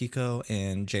Rose, Tico,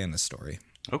 and Janice story.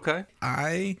 Okay.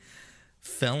 I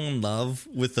fell in love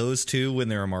with those two when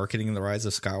they were marketing The Rise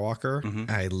of Skywalker.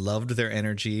 I loved their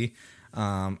energy.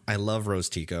 I love Rose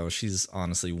Tico. She's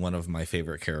honestly one of my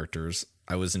favorite characters.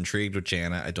 I was intrigued with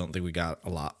Jana. I don't think we got a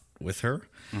lot with her.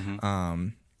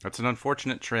 That's an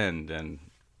unfortunate trend in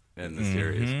the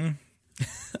series.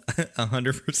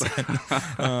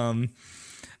 100%.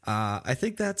 I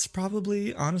think that's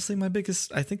probably honestly my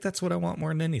biggest. I think that's what I want more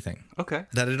than anything. Okay.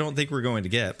 That I don't think we're going to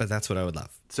get, but that's what I would love.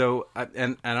 So,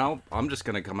 I'm just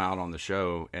going to come out on the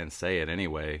show and say it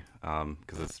anyway,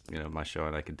 because it's my show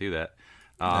and I can do that.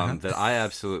 That I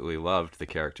absolutely loved the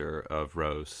character of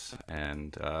Rose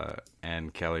and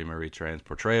Kelly Marie Tran's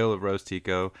portrayal of Rose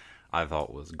Tico. I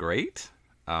thought was great.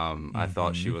 I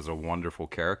thought she was a wonderful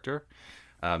character.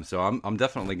 So I'm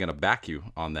definitely going to back you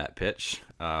on that pitch,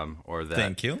 or that.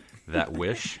 Thank you. That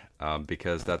wish,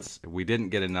 because we didn't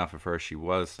get enough of her. She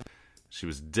was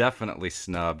definitely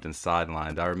snubbed and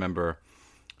sidelined. I remember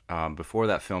before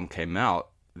that film came out,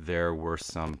 there were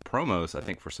some promos, I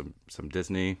think, for some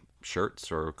Disney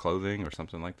shirts or clothing or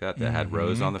something like that had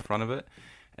Rose on the front of it,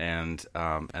 and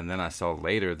then I saw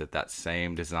later that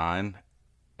same design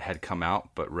had come out,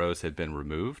 but Rose had been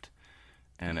removed.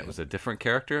 And it was a different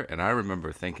character. And I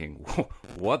remember thinking,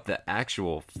 what the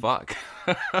actual fuck?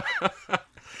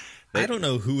 I don't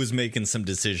know who was making some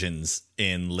decisions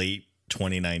in late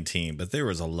 2019, but there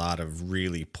was a lot of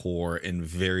really poor and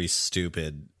very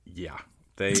stupid. Yeah.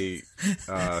 They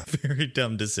very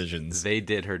dumb decisions. They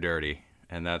did her dirty.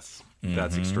 And that's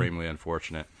extremely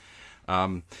unfortunate.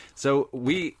 So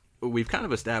we've kind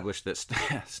of established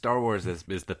that Star Wars is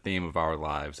the theme of our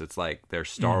lives. It's like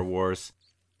there's Star Wars.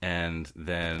 And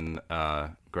then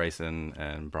Grayson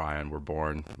and Brian were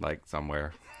born like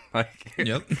somewhere, like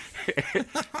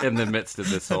in the midst of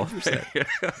this whole thing.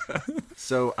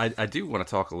 So I do want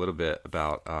to talk a little bit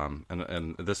about,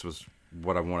 and this was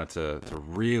what I wanted to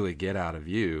really get out of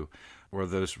you, were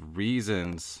those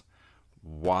reasons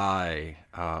why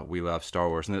we love Star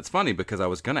Wars. And it's funny because I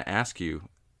was going to ask you,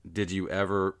 did you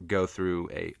ever go through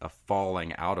a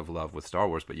falling out of love with Star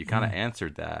Wars? But you kind of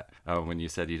answered that when you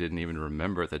said you didn't even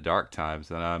remember the dark times.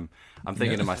 And I'm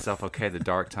thinking to myself, okay, the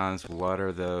dark times, what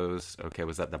are those? Okay,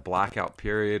 was that the blackout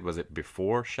period? Was it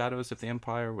before Shadows of the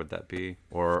Empire? Would that be?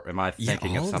 Or am I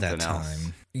thinking of something else?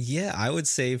 Yeah, I would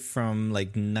say from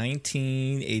like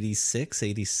 1986,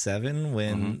 87,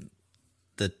 when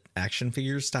the action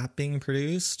figures stopped being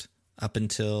produced, up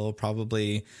until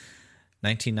probably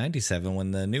 1997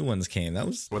 when the new ones came. That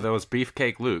was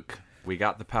Beefcake Luke. We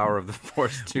got the power of the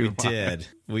Force too.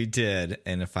 We did.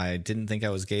 And if I didn't think I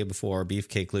was gay before,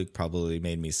 Beefcake Luke probably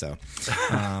made me so.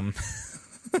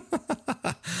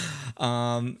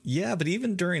 Yeah, but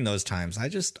even during those times, I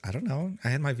don't know. I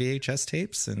had my VHS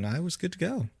tapes and I was good to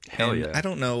go. Hell And yeah. I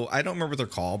don't know. I don't remember what they're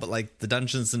called, but like the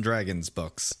Dungeons and Dragons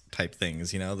books type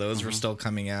things, those were still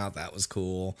coming out. That was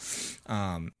cool.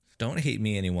 Don't hate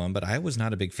me, anyone, but I was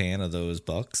not a big fan of those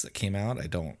books that came out.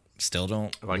 Still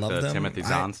don't Like love the them. Timothy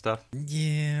Zahn stuff?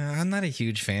 Yeah, I'm not a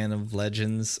huge fan of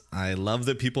Legends. I love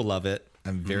that people love it.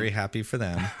 I'm very happy for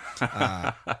them.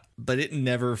 But it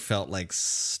never felt like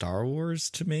Star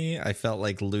Wars to me. I felt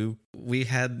like Luke. We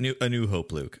had a New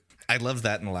Hope Luke. I loved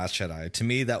that in The Last Jedi. To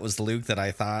me, that was the Luke that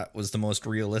I thought was the most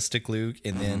realistic Luke.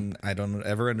 And then I don't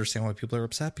ever understand why people are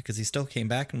upset because he still came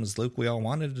back and was Luke we all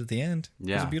wanted at the end. It was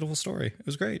Yeah. a beautiful story. It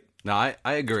was great. No, I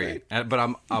agree.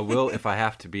 But I will, if I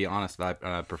have to be honest, I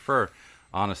prefer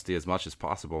honesty as much as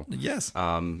possible. Yes.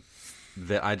 Oh man,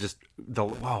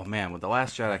 when The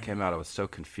Last Jedi came out, I was so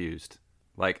confused.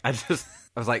 Like, I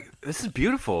was like, this is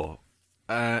beautiful.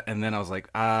 And then I was like,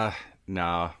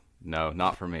 no,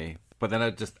 not for me. But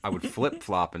then I would flip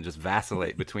flop and just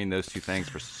vacillate between those two things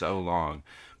for so long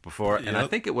before. And I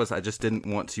think it was, I just didn't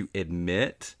want to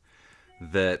admit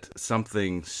that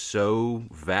something so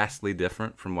vastly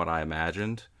different from what I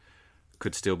imagined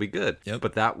could still be good. Yep.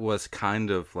 But that was kind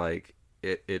of like,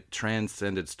 it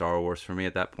transcended Star Wars for me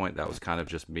at that point. That was kind of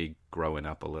just me growing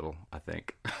up a little, I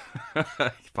think.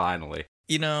 Finally.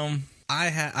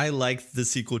 I like the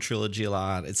sequel trilogy a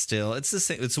lot. It's the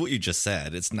same. It's what you just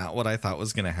said. It's not what I thought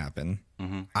was going to happen.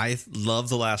 Mm-hmm. I love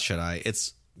The Last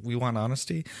Jedi. We want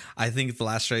honesty. I think The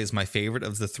Last Jedi is my favorite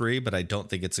of the three, but I don't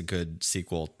think it's a good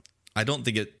sequel. I don't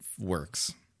think it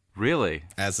works. Really?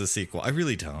 As a sequel. I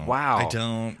really don't. Wow. I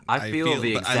don't. I feel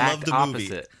the exact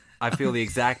opposite. I feel the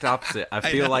exact opposite. I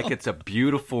feel like it's a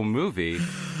beautiful movie,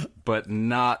 but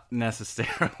not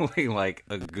necessarily like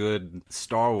a good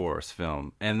Star Wars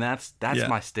film. And that's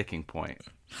my sticking point.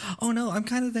 Oh, no, I'm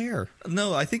kind of there.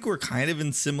 No, I think we're kind of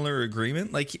in similar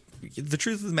agreement. Like, the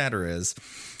truth of the matter is,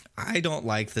 I don't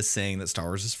like the saying that Star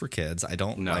Wars is for kids. I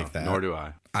don't like that. Nor do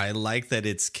I. I like that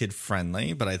it's kid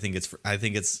friendly, but I think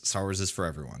it's Star Wars is for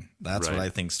everyone. That's Right. what I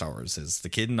think Star Wars is. The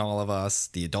kid in all of us,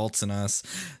 the adults in us,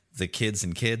 the kids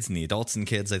and the adults and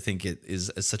kids. I think it is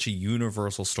such a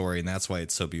universal story, and that's why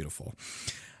it's so beautiful.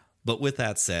 But with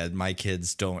that said, my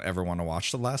kids don't ever want to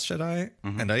watch The Last Jedi,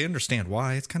 and I understand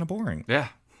why. It's kind of boring. Yeah.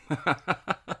 a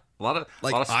lot of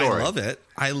story.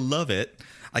 I love it.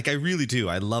 Like, I really do.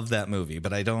 I love that movie,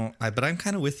 but but I'm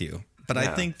kind of with you. But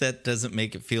I think that doesn't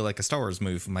make it feel like a Star Wars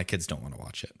movie. My kids don't want to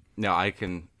watch it. No, I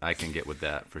can get with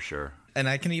that for sure. And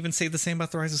I can even say the same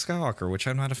about The Rise of Skywalker, which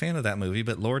I'm not a fan of that movie,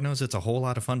 but Lord knows it's a whole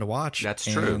lot of fun to watch. That's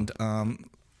true. And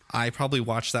I probably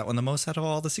watched that one the most out of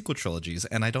all the sequel trilogies,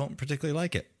 and I don't particularly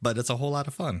like it, but it's a whole lot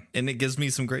of fun, and it gives me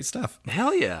some great stuff.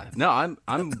 Hell yeah! No,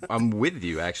 I'm with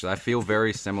you. Actually, I feel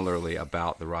very similarly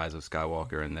about The Rise of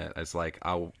Skywalker in that it's like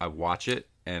I watch it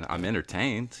and I'm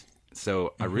entertained.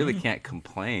 So I really can't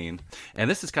complain. And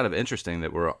this is kind of interesting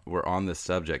that we're on this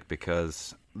subject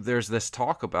because there's this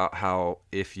talk about how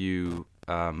if you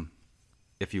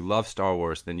love Star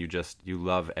Wars, then you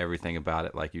love everything about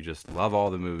it. Like, you just love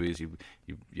all the movies. You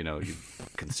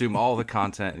consume all the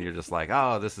content, and you're just like,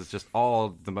 oh, this is just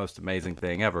all the most amazing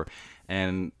thing ever.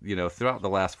 And throughout the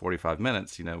last 45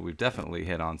 minutes, we've definitely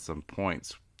hit on some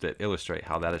points that illustrate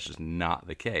how that is just not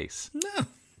the case. No.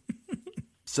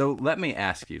 So let me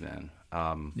ask you then,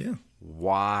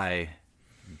 why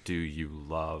do you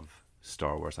love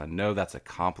Star Wars? I know that's a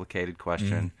complicated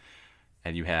question,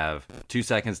 and you have 2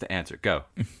 seconds to answer. Go.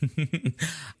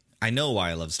 I know why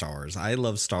I love Star Wars. I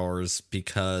love Star Wars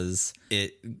because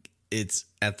it's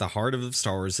at the heart of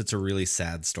Star Wars. It's a really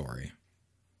sad story.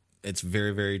 It's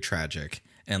very, very tragic,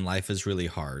 and life is really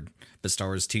hard. But Star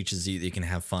Wars teaches you that you can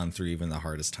have fun through even the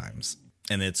hardest times.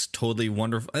 And it's totally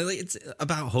wonderful. It's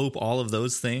about hope, all of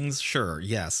those things. Sure,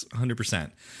 yes,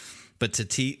 100%. But to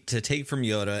take from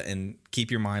Yoda and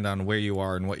keep your mind on where you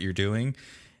are and what you're doing,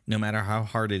 no matter how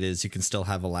hard it is, you can still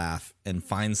have a laugh and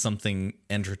find something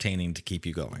entertaining to keep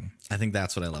you going. I think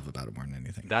that's what I love about it more than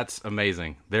anything. That's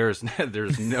amazing. There's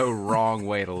no wrong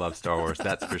way to love Star Wars,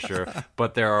 that's for sure.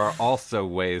 But there are also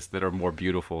ways that are more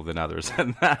beautiful than others,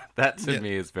 and that to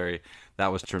me is that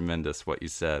was tremendous what you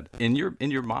said. In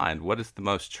your mind, what is the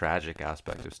most tragic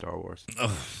aspect of Star Wars?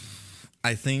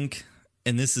 I think,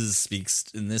 and this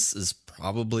is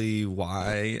probably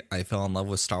why I fell in love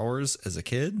with Star Wars as a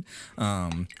kid.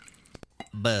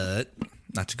 But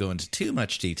not to go into too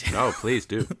much detail. No, please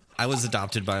do. I was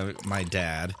adopted by my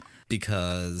dad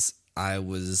because I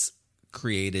was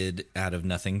created out of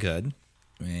nothing good.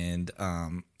 And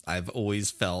I've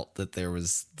always felt that there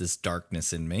was this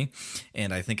darkness in me.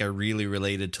 And I think I really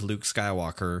related to Luke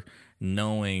Skywalker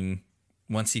knowing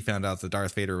once he found out that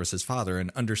Darth Vader was his father,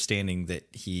 and understanding that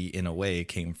he, in a way,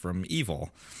 came from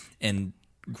evil, and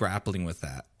grappling with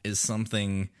that is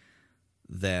something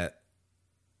that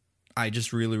I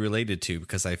just really related to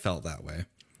because I felt that way.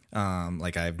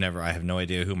 Like I have no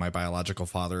idea who my biological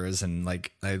father is. And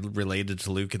like, I related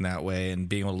to Luke in that way, and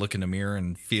being able to look in a mirror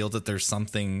and feel that there's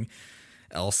something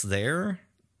else there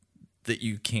that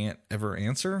you can't ever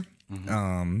answer.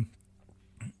 Mm-hmm.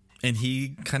 And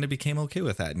he kind of became okay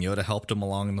with that, and Yoda helped him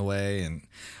along the way. And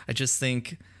I just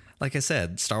think, like I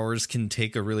said, Star Wars can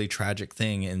take a really tragic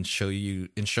thing and shows you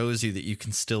that you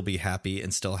can still be happy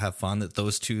and still have fun, that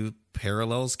those two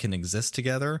parallels can exist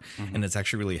together. Mm-hmm. And it's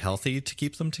actually really healthy to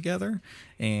keep them together.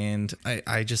 And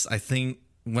I think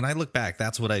when I look back,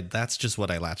 that's just what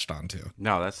I latched onto.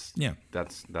 No,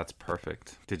 that's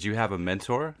perfect. Did you have a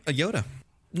mentor? A Yoda.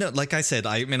 No, like I said,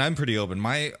 I mean, I'm pretty open.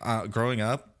 My growing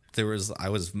up, I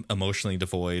was emotionally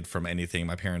devoid from anything.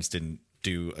 My parents didn't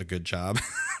do a good job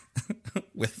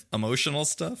with emotional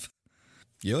stuff.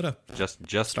 Yoda.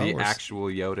 Just Star the Wars. Actual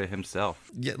Yoda himself.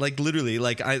 Yeah, like literally,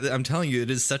 like I'm telling you, it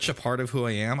is such a part of who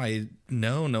I am.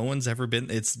 No one's ever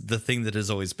been. It's the thing that has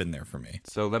always been there for me.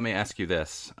 So let me ask you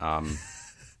this,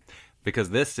 because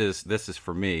this is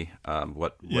for me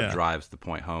what drives the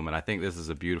point home, and I think this is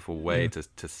a beautiful way to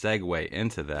segue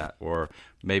into that, or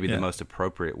maybe the most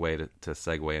appropriate way to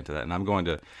segue into that. And I'm going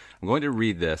to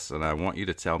read this, and I want you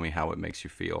to tell me how it makes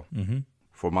you feel. Mm-hmm.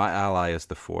 For my ally is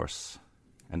the Force,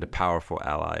 and a powerful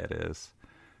ally it is.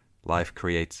 Life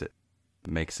creates it,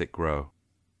 makes it grow.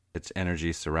 Its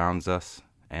energy surrounds us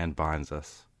and binds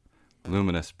us.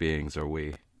 Luminous beings are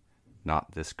we,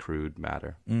 not this crude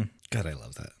matter. God, I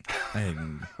love that.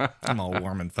 I'm all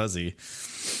warm and fuzzy.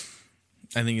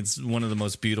 I think it's one of the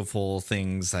most beautiful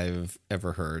things I've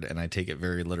ever heard, and I take it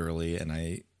very literally, and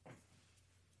I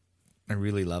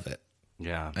really love it.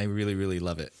 Yeah. I really, really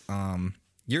love it.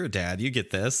 You're a dad, you get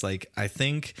this. Like, I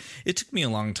think it took me a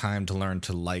long time to learn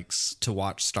to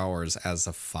watch Star Wars as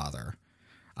a father.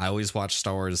 I always watched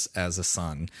Star Wars as a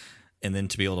son, and then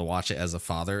to be able to watch it as a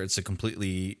father, it's a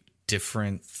completely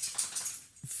different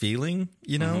feeling,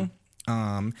 you know?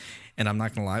 Mm-hmm. And I'm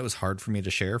not gonna lie, it was hard for me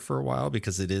to share for a while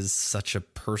because it is such a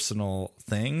personal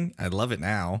thing. I love it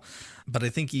now, but I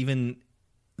think even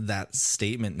that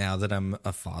statement now that I'm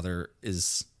a father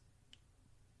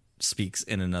speaks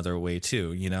in another way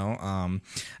too, you know?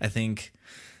 I think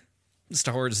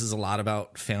Star Wars is a lot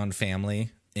about found family,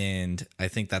 and I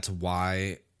think that's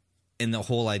why, in the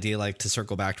whole idea, like to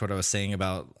circle back to what I was saying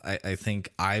about, I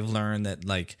think I've learned that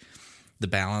like the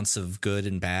balance of good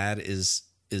and bad is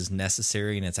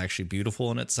necessary, and it's actually beautiful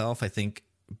in itself. I think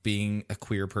being a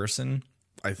queer person,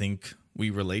 I think we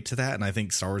relate to that, and I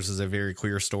think Star Wars is a very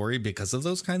queer story because of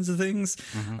those kinds of things.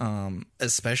 Mm-hmm.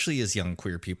 Especially as young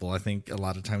queer people, I think a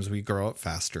lot of times we grow up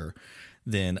faster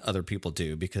than other people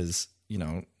do because, you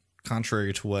know,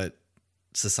 contrary to what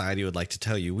society would like to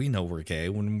tell you, we know we're gay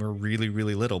when we're really,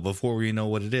 really little before we know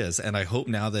what it is. And I hope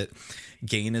now that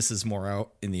gayness is more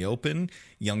out in the open,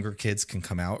 younger kids can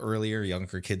come out earlier,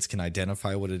 younger kids can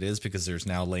identify what it is because there's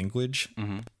now language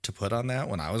to put on that.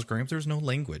 When I was growing up, there was no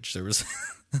language. There was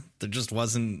there just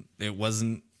wasn't. It was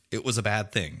a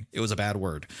bad thing. It was a bad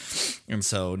word. And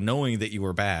so knowing that you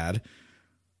were bad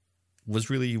was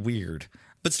really weird.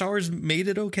 But Star Wars made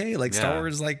it okay. Like Star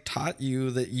Wars like taught you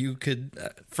that you could,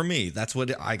 for me, that's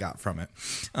what I got from it.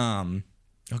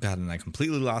 Oh God, and I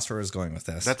completely lost where I was going with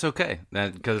this. That's okay.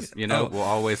 Because, you know, we'll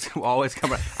always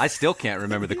come around. I still can't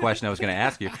remember the question I was going to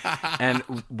ask you. And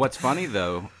what's funny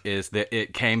though, is that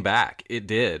it came back. It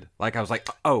did. Like I was like,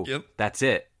 that's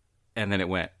it. And then it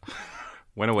went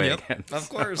away again. Of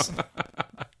course.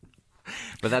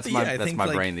 But that's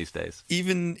my brain these days.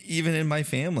 Even in my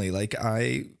family, like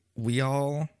we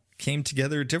all came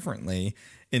together differently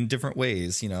in different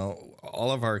ways. You know,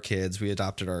 all of our kids, we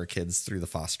adopted our kids through the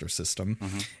foster system,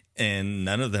 and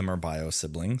none of them are bio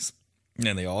siblings,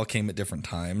 and they all came at different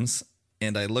times.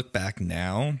 And I look back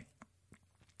now,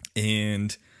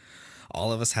 and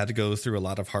all of us had to go through a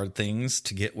lot of hard things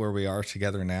to get where we are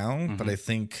together now. But I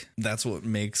think that's what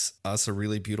makes us a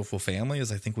really beautiful family,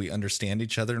 is I think we understand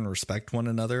each other and respect one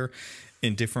another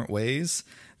in different ways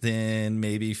than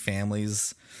maybe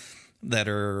families that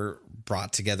are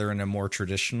brought together in a more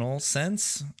traditional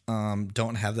sense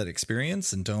don't have that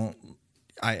experience, and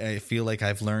I feel like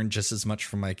I've learned just as much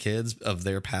from my kids of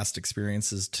their past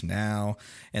experiences to now.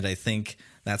 And I think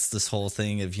that's this whole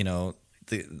thing of, you know,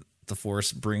 the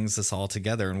Force brings us all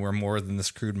together, and we're more than this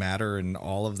crude matter and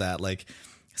all of that. Like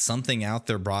something out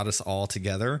there brought us all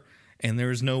together, and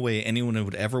there's no way anyone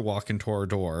would ever walk into our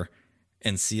door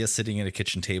and see us sitting at a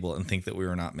kitchen table and think that we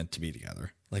were not meant to be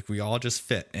together. Like we all just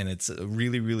fit, and it's a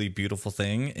really, really beautiful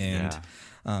thing.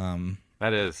 And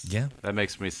that is, yeah, that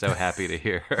makes me so happy to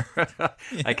hear.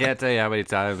 I can't tell you how many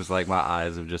times like my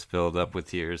eyes have just filled up with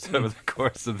tears over the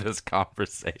course of this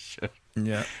conversation.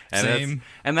 Yeah, and same.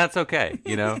 And that's okay.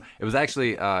 You know, it was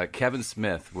actually Kevin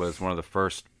Smith was one of the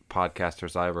first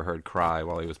podcasters I ever heard cry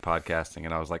while he was podcasting,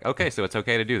 and I was like, okay, so it's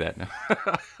okay to do that.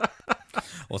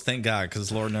 Well, thank God,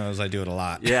 because Lord knows I do it a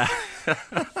lot. Yeah.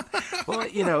 Well,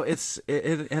 you know,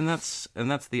 and that's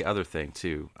the other thing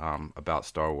too about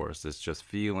Star Wars is just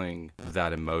feeling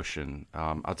that emotion.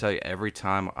 I'll tell you, every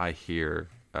time I hear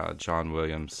John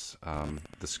Williams,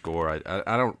 the score,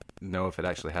 I don't know if it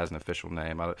actually has an official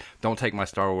name. Don't take my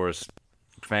Star Wars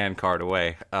fan card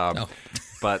away.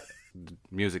 But the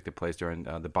music that plays during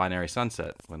the binary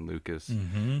sunset when Luke is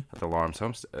at the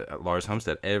Lars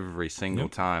homestead, every single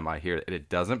time I hear it, it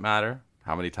doesn't matter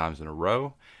how many times in a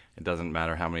row, it doesn't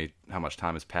matter how much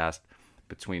time has passed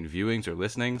between viewings or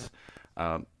listenings,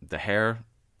 the hair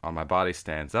on my body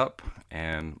stands up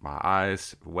and my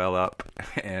eyes well up,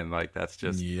 and like that's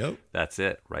just that's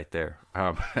it right there.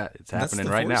 It's happening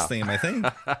right now. That's the Force theme, I think.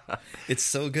 It's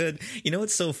so good. You know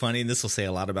what's so funny, and this will say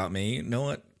a lot about me. You know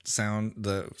what sound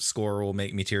the score will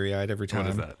make me teary-eyed every time?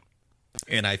 What is that?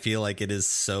 And I feel like it is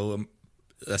so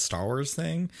a Star Wars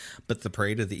thing, but the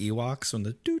Parade of the Ewoks when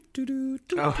the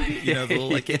you know,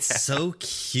 like it's so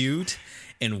cute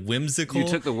and whimsical. You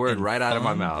took the word right out of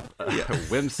my fun. mouth.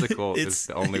 Whimsical is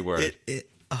the only word.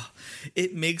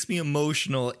 It makes me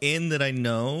emotional in that I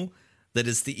know that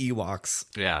it's the Ewoks.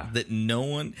 Yeah. That no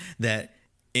one that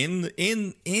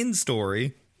in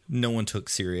story no one took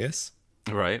serious.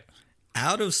 Right.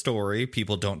 Out of story,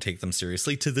 people don't take them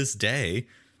seriously to this day.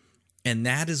 And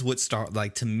that is what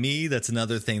like to me, that's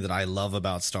another thing that I love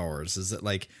about Star Wars is that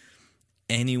like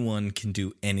anyone can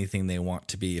do anything they want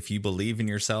to be. If you believe in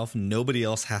yourself, nobody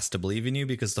else has to believe in you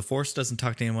because the Force doesn't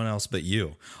talk to anyone else but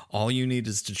you. All you need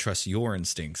is to trust your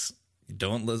instincts.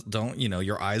 Don't, you know,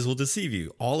 your eyes will deceive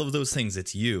you. All of those things,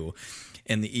 it's you.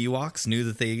 And the Ewoks knew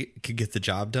that they could get the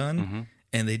job done,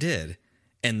 and they did.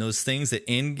 And those things that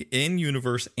in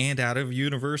universe and out of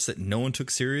universe that no one took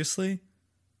seriously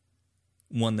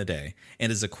won the day.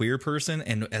 And as a queer person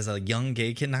and as a young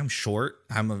gay kid, and I'm short.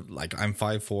 I'm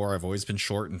 5'4". I've always been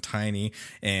short and tiny,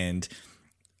 and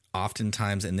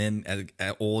oftentimes, and then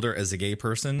older as a gay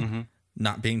person,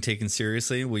 not being taken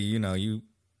seriously. Well, you know, you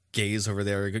gays over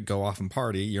there go off and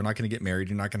party. You're not going to get married.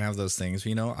 You're not going to have those things.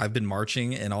 You know, I've been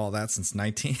marching and all that since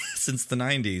since the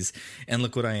 90s, and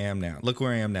look what I am now. Look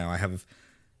where I am now. I have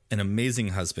an amazing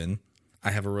husband.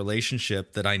 I have a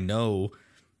relationship that I know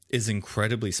is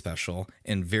incredibly special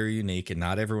and very unique, and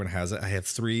not everyone has it. I have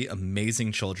 3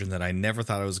 amazing children that I never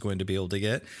thought I was going to be able to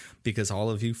get because all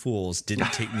of you fools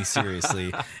didn't take me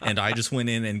seriously, and I just went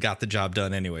in and got the job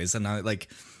done anyways. And I like,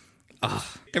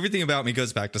 everything about me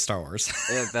goes back to Star Wars.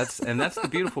 Yeah, that's the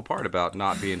beautiful part about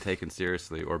not being taken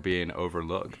seriously or being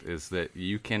overlooked is that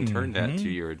you can turn that to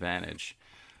your advantage.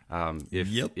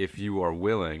 If you are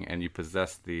willing and you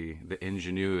possess the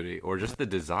ingenuity or just the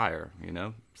desire, you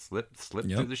know, slip through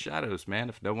the shadows, man.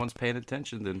 If no one's paying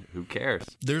attention, then who cares?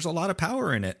 There's a lot of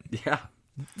power in it. Yeah.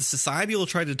 Society will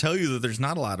try to tell you that there's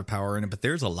not a lot of power in it, but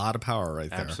there's a lot of power right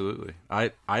there. Absolutely.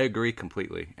 I agree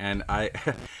completely. And I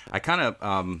kind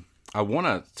of, I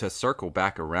want to circle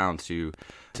back around to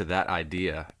that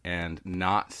idea and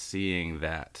not seeing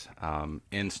that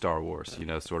in Star Wars, you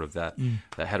know, sort of that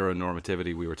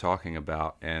heteronormativity we were talking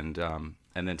about, and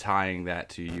then tying that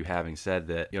to you having said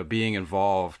that, you know, being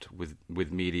involved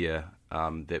with media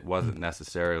that wasn't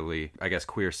necessarily, I guess,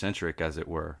 queer centric, as it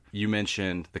were. You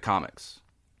mentioned the comics,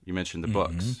 you mentioned the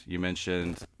books, you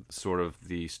mentioned sort of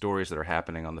the stories that are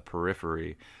happening on the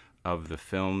periphery of the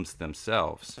films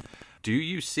themselves. Do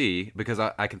you see, because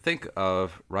I can think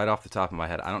of right off the top of my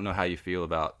head, I don't know how you feel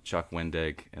about Chuck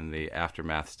Wendig and the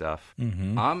Aftermath stuff.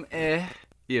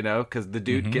 You know, because the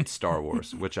dude gets Star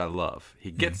Wars, which I love. He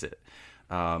gets it.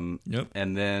 And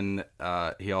then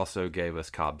he also gave us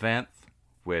Cobb Vanth,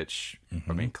 which,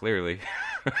 I mean, clearly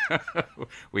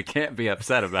we can't be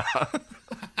upset about.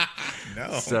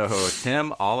 No. So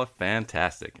Tim, all of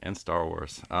fantastic in Star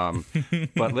Wars.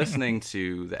 But listening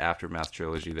to the Aftermath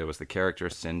trilogy, there was the character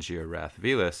Sinjir Rath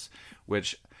Velis,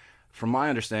 which, from my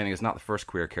understanding, is not the first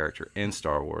queer character in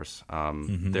Star Wars.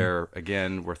 There,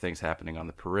 again, were things happening on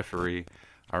the periphery.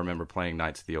 I remember playing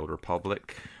Knights of the Old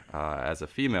Republic as a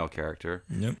female character.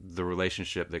 The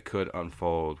relationship that could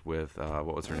unfold with,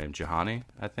 what was her name? Juhani,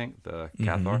 I think, the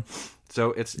Cathar.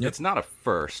 So it's not a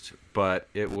first, but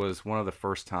it was one of the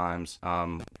first times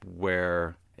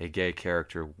where a gay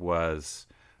character was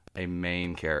a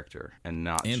main character and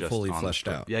not and just fully on fleshed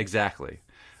out. Yeah, exactly.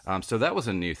 So that was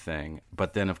a new thing.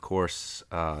 But then, of course,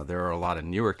 there are a lot of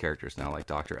newer characters now, like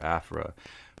Dr. Aphra,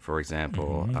 for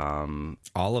example.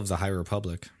 All of the High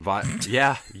Republic.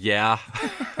 Yeah,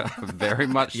 very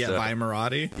much Yeah, so.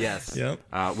 Vimerati. Yes.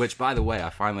 Yep. Which, by the way, I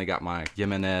finally got my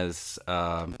Jimenez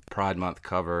Pride Month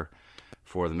cover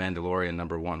for The Mandalorian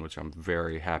 #1, which I'm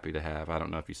very happy to have. I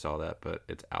don't know if you saw that, but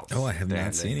it's outstanding. Oh, I have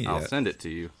not seen it yet. I'll send it to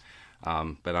you,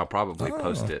 but I'll probably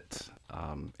post it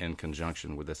in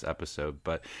conjunction with this episode.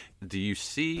 But do you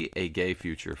see a gay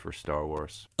future for Star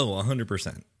Wars? Oh,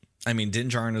 100%. I mean, Din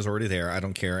Djarin is already there. I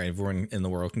don't care. Everyone in the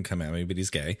world can come at me, but he's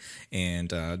gay. And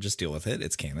just deal with it.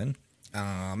 It's canon.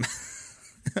 I'm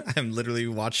literally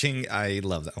watching. I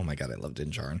love that. Oh, my God. I love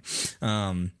Din Djarin.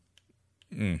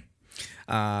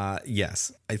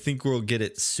 Yes. I think we'll get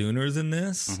it sooner than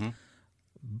this.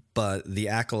 But The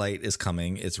Acolyte is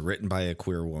coming. It's written by a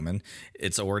queer woman.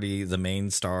 It's already, the main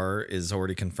star is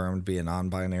already confirmed to be a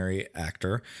non-binary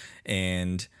actor.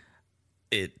 And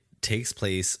it takes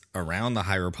place around the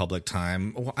High Republic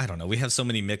time. Well, I don't know. We have so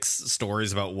many mixed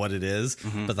stories about what it is,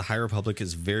 but the High Republic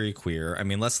is very queer. I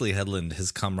mean, Leslie Headland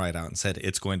has come right out and said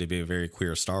it's going to be a very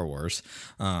queer Star Wars.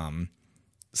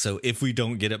 So if we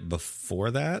don't get it before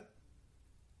that,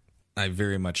 I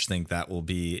very much think that will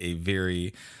be a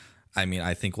very... I mean,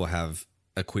 I think we'll have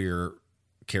a queer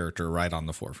character right on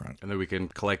the forefront. And then we can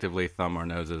collectively thumb our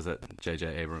noses at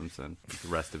J.J. Abrams and the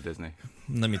rest of Disney.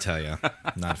 Let me tell you,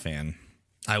 not a fan.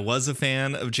 I was a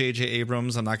fan of J.J.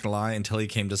 Abrams, I'm not going to lie, until he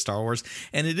came to Star Wars.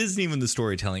 And it isn't even the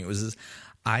storytelling. It was just,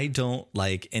 I don't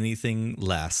like anything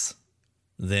less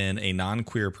than a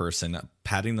non-queer person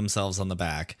patting themselves on the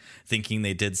back, thinking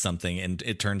they did something, and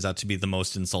it turns out to be the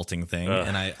most insulting thing.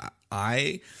 And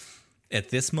I, at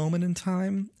this moment in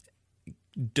time,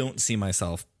 don't see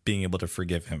myself being able to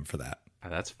forgive him for that.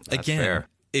 That's Again, fair.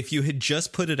 If you had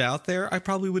just put it out there, I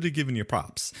probably would have given you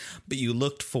props. But you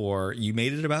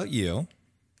made it about you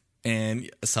and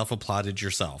self-applauded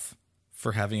yourself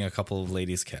for having a couple of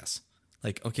ladies kiss.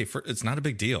 Like, okay, it's not a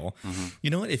big deal. You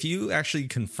know what? If you actually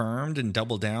confirmed and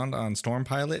doubled down on Storm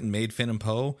Pilot and made Finn and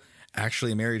Poe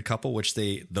actually a married couple, which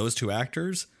those two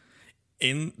actors,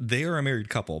 they are a married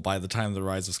couple by the time The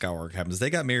Rise of Skywalker happens.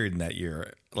 They got married in that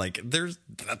year. Like,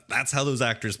 that's how those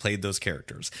actors played those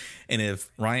characters. And if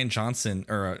Rian Johnson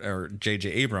or J.J.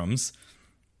 Abrams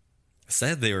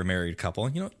said they were a married couple,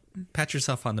 you know, pat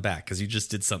yourself on the back because you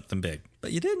just did something big.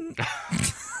 But you didn't.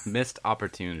 Missed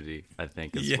opportunity, I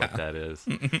think, is what that is.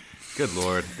 Good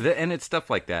Lord. And it's stuff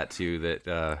like that, too,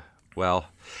 that,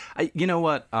 you know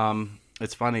what?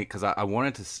 It's funny because I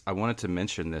wanted to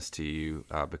mention this to you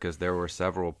because there were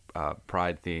several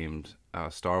Pride themed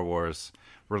Star Wars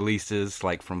releases,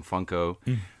 like from Funko,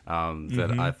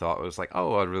 that I thought was like,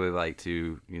 oh, I'd really like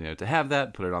to have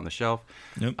that, put it on the shelf.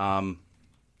 Yep.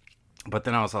 But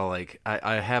then I was all like,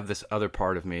 I have this other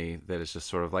part of me that is just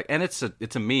sort of like, and it's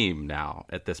a meme now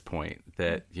at this point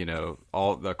that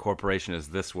all the corporation is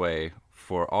this way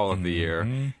for all of the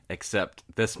year except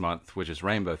this month, which is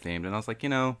rainbow themed. And I was like,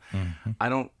 I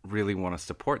don't really want to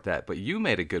support that. But you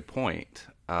made a good point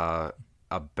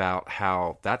about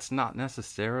how that's not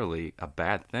necessarily a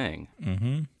bad thing.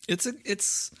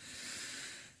 It's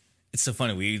so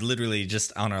funny. We literally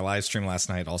just on our live stream last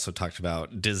night also talked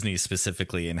about Disney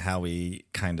specifically and how we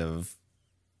kind of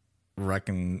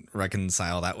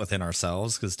reconcile that within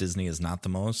ourselves, because Disney is not the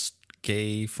most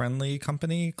gay friendly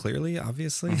company, clearly,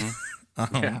 obviously.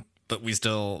 But we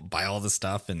still buy all this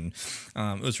stuff, and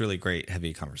it was really great,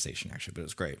 heavy conversation actually, but it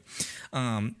was great.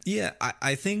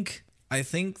 I think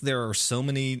there are so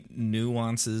many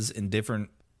nuances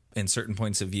in certain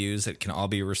points of views that can all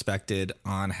be respected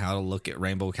on how to look at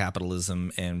rainbow capitalism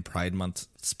and Pride Month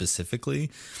specifically.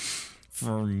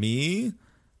 For me,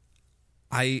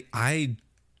 I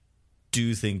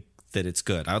do think that it's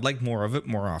good. I would like more of it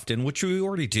more often, which we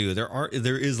already do.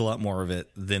 There is a lot more of it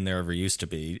than there ever used to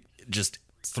be, just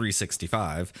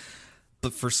 365.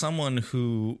 But for someone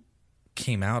who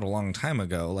came out a long time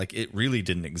ago, like, it really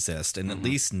didn't exist. And at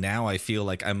least now I feel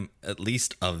like I'm at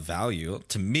least of value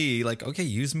to me. Like, okay,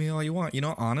 use me all you want.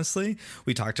 Honestly,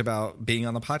 we talked about being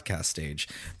on the podcast stage.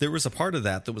 There was a part of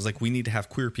that was like, we need to have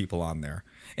queer people on there.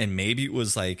 And maybe it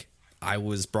was like,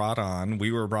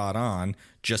 we were brought on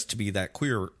just to be that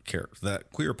queer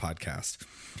podcast.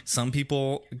 Some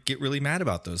people get really mad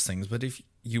about those things, but if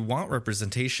you want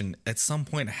representation, at some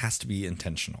point it has to be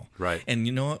intentional. Right. And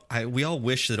we all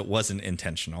wish that it wasn't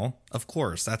intentional. Of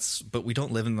course, but we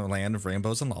don't live in the land of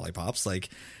rainbows and lollipops. Like,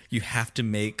 you have to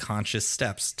make conscious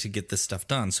steps to get this stuff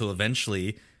done. So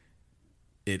eventually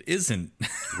it isn't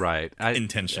right.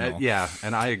 intentional. Yeah,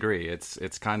 and I agree.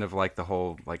 It's kind of like the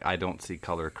whole like I don't see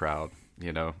color crowd.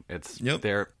 You know, it's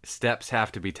their steps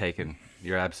have to be taken.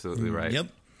 You're absolutely right. Yep.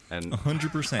 And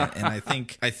 100%. And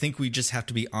I think we just have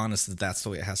to be honest that that's the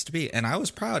way it has to be. And I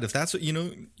was proud if that's what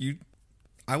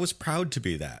I was proud to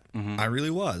be that. I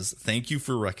really was. Thank you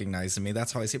for recognizing me.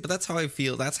 That's how I see it. But that's how I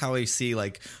feel. That's how I see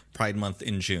like Pride Month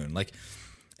in June. Like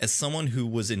as someone who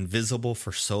was invisible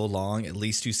for so long, at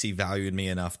least you see value in me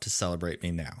enough to celebrate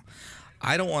me now.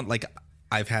 I don't want like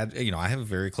I have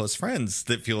very close friends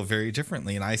that feel very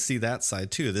differently, and I see that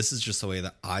side too. This is just the way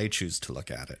that I choose to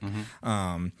look at it.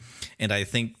 And I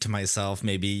think to myself,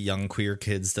 maybe young queer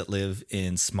kids that live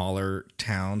in smaller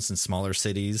towns and smaller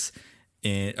cities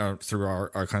through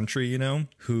our country, you know,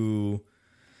 who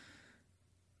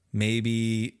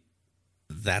maybe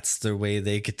that's the way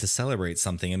they get to celebrate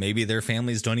something, and maybe their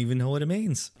families don't even know what it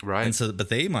means. Right. And so, but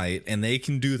they might, and they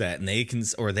can do that, and they can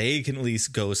at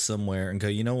least go somewhere and go,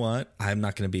 you know what? I'm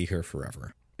not going to be here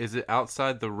forever. Is it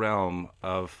outside the realm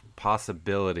of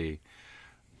possibility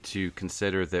to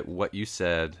consider that what you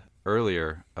said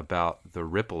earlier about the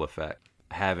ripple effect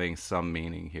having some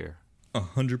meaning here?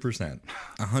 100%.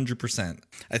 100%.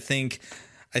 I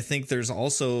think there's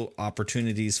also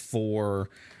opportunities for,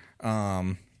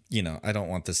 I don't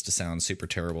want this to sound super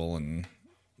terrible and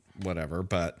whatever,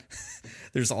 but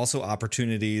there's also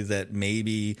opportunity that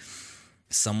maybe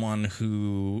someone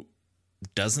who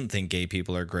doesn't think gay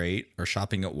people are great or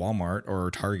shopping at Walmart or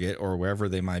Target or wherever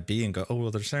they might be and go, oh,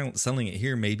 well, they're selling it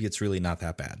here. Maybe it's really not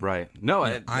that bad. Right.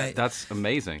 No, that's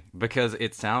amazing because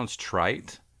it sounds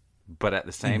trite, but at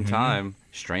the same time,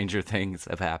 stranger things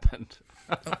have happened.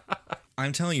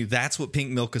 I'm telling you, that's what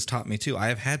Pink Milk has taught me too. I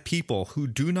have had people who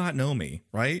do not know me,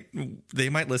 right? They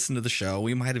might listen to the show.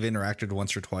 We might have interacted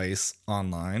once or twice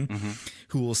online,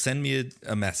 who will send me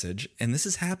a message. And this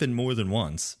has happened more than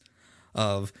once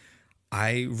of,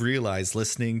 I realized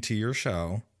listening to your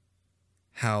show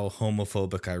how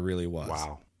homophobic I really was.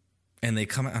 Wow. And they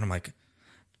come out and I'm like,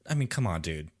 I mean, come on,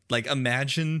 dude. Like,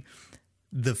 imagine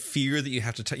the fear that you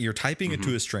have to, you're typing it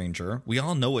to a stranger. We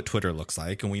all know what Twitter looks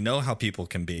like and we know how people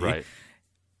can be. Right.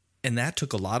 And that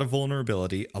took a lot of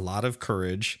vulnerability, a lot of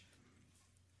courage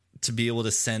to be able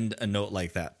to send a note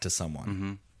like that to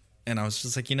someone. And I was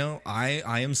just like, I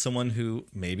am someone who,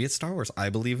 maybe it's Star Wars, I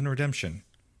believe in redemption.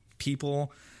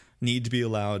 People need to be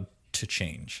allowed to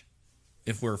change.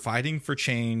 If we're fighting for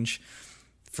change,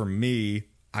 for me,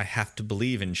 I have to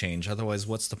believe in change. Otherwise,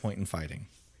 what's the point in fighting?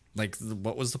 Like,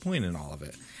 what was the point in all of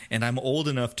it? And I'm old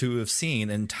enough to have seen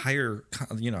entire,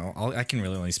 I can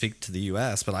really only speak to the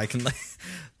U.S., but I can,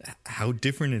 how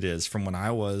different it is from when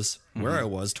I was, where I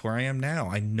was to where I am now.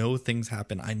 I know things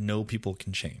happen. I know people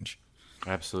can change.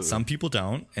 Absolutely. Some people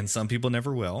don't, and some people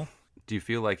never will. Do you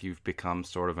feel like you've become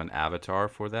sort of an avatar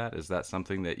for that? Is that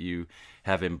something that you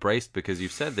have embraced? Because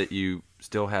you've said that you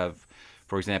still have,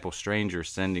 for example, strangers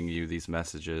sending you these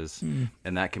messages,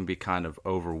 and that can be kind of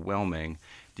overwhelming.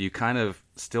 Do you kind of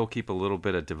still keep a little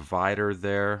bit of divider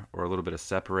there or a little bit of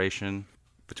separation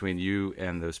between you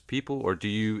and those people? Or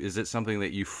is it something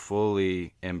that you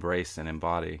fully embrace and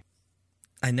embody?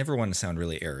 I never want to sound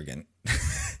really arrogant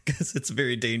because it's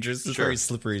very dangerous. It's a very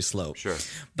slippery slope. Sure.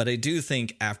 But I do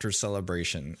think after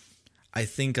Celebration, I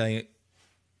think I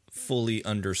fully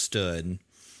understood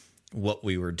what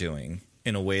we were doing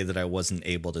in a way that I wasn't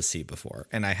able to see before.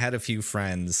 And I had a few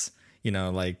friends,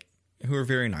 who are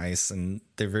very nice and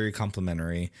they're very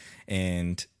complimentary,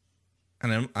 and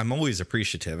I'm always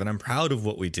appreciative and I'm proud of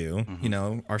what we do.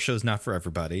 Our show's not for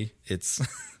everybody. It's,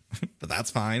 but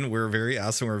that's fine. We're very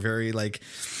us, and we're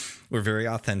very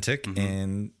authentic,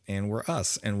 and we're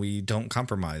us, and we don't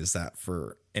compromise that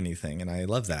for anything. And I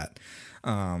love that.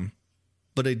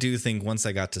 But I do think once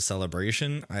I got to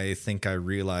Celebration, I think I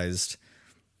realized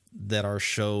that our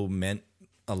show meant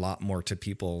a lot more to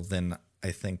people than I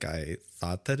think I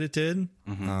thought that it did.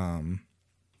 And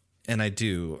I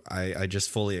do. I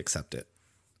just fully accept it.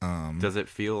 Does it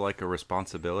feel like a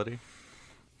responsibility?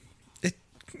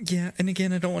 Yeah. And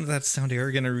again, I don't want that to sound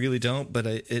arrogant. I really don't, but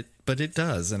it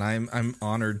does. And I'm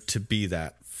honored to be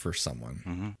that for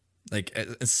someone. Like,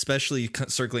 especially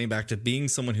circling back to being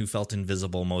someone who felt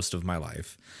invisible most of my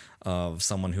life, of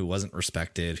someone who wasn't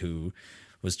respected, who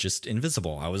was just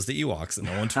invisible. I was the Ewoks that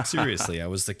no one took seriously. I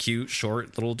was the cute,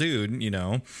 short little dude,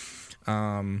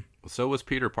 So was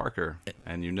Peter Parker.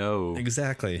 And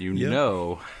exactly. You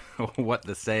know what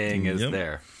the saying is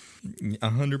there.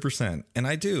 100%. And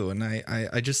I do. And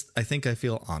I think I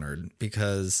feel honored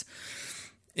because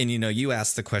And, you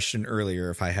asked the question earlier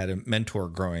if I had a mentor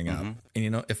growing up.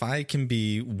 And, if I can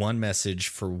be one message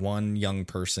for one young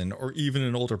person or even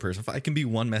an older person, if I can be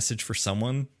one message for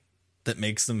someone that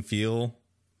makes them feel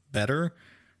better,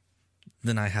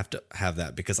 then I have to have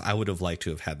that, because I would have liked to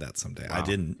have had that someday. Wow. I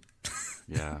didn't.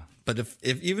 Yeah. But if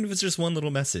even if it's just one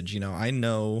little message, I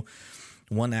know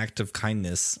one act of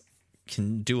kindness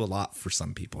can do a lot for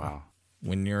some people. Wow.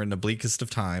 When you're in the bleakest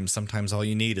of times, sometimes all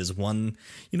you need is one,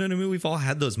 you know what I mean? We've all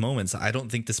had those moments. I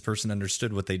don't think this person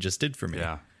understood what they just did for me.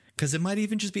 Yeah. Because it might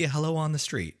even just be a hello on the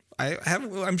street.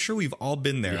 I'm sure we've all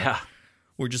been there. Yeah.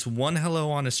 Where just one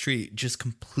hello on a street just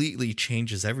completely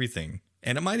changes everything.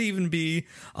 And it might even be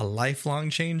a lifelong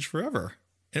change forever.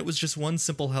 And it was just one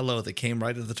simple hello that came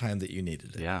right at the time that you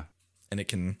needed it. Yeah. And it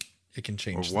can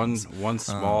change or one things. one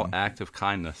small act of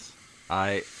kindness.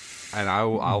 I'll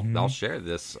share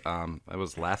this. It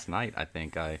was last night, I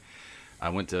think. I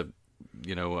went to,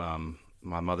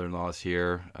 my mother-in-law is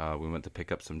here. We went to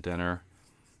pick up some dinner.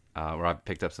 Or I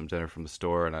picked up some dinner from the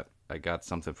store, and I got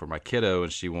something for my kiddo,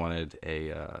 and she wanted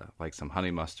like some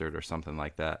honey mustard or something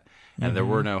like that. And there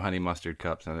were no honey mustard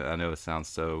cups. I know it sounds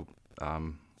so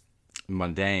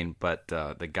mundane, but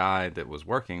the guy that was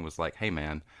working was like, "Hey,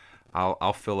 man,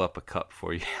 I'll fill up a cup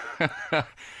for you."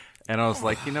 And I was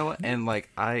like, you know what? And like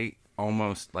I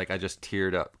just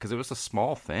teared up because it was a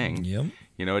small thing. Yep.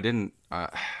 It didn't. I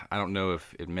don't know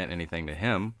if it meant anything to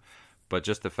him. But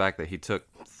just the fact that he took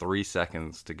 3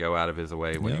 seconds to go out of his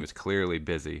way when he was clearly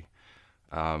busy,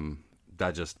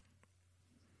 that just,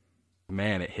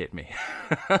 man, it hit me.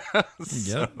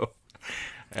 So,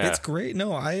 it's great.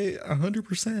 No,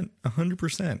 100%.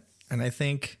 And I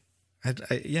think,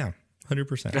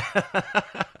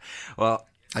 100%. Well,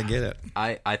 I get it.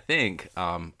 I think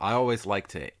I always like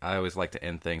to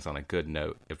end things on a good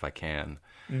note if I can.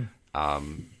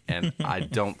 And I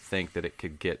don't think that it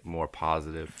could get more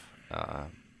positive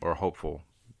or hopeful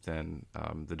than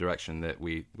the direction that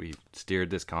we steered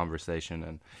this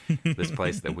conversation and this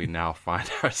place that we now find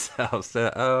ourselves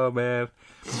at. Oh, man.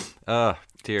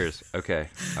 Tears. Okay.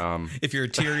 If you're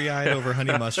teary-eyed over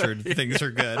honey mustard, things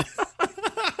are good.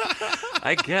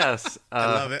 I guess. I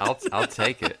love it. I'll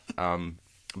take it.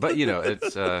 But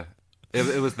it's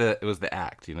it was the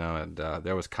act, and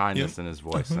there was kindness in his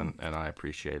voice, and I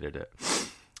appreciated it.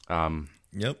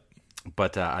 Yep.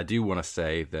 But I do want to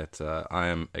say that I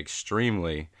am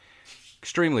extremely,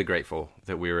 extremely grateful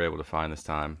that we were able to find this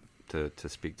time to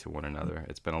speak to one another.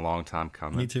 It's been a long time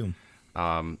coming. Me too.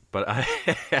 But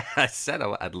I said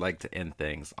I'd like to end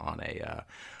things on a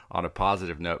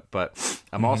positive note. But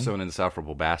I'm also an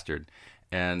insufferable bastard,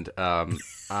 and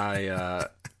I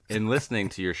in listening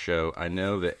to your show, I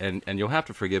know that, and you'll have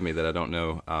to forgive me that I don't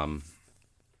know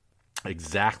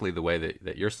exactly the way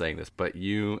that you're saying this, but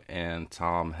you and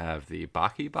Tom have the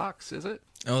Bucky box, is it?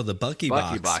 Oh, the Bucky box.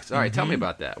 Bucky box. All right, tell me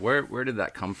about that. Where did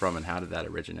that come from, and how did that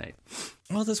originate?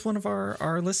 Well, that's one of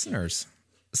our listeners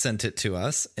sent it to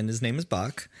us, and his name is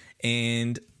Buck.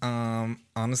 And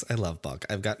honestly, I love Buck.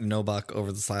 I've gotten to know Buck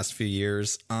over this last few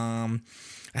years. I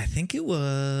think it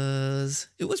was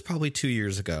probably 2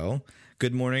 years ago.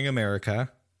 Good Morning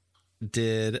America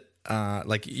did.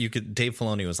 Dave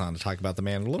Filoni was on to talk about The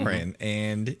Mandalorian,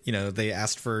 and they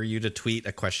asked for you to tweet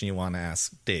a question you want to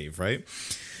ask Dave, right?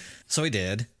 So I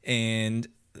did, and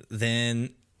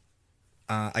then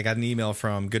I got an email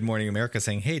from Good Morning America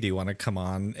saying, "Hey, do you want to come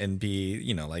on and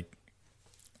be, on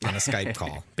a Skype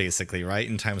call, basically, right,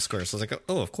 in Times Square?" So I was like,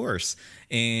 "Oh, of course,"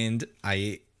 and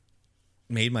I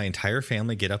made my entire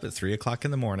family get up at 3:00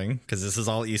 in the morning because this is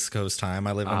all East Coast time.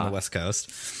 I live on the West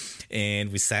Coast.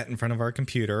 And we sat in front of our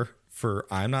computer for,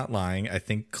 I'm not lying, I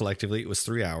think collectively it was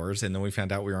 3 hours. And then we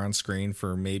found out we were on screen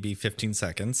for maybe 15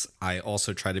 seconds. I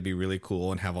also tried to be really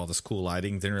cool and have all this cool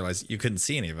lighting. Didn't realize you couldn't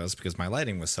see any of us because my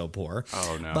lighting was so poor.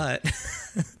 Oh, no. But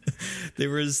there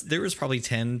was probably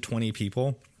 10, 20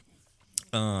 people.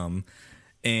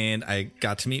 And I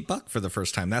got to meet Buck for the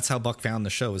first time. That's how Buck found the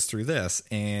show, was through this.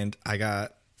 And I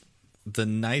got the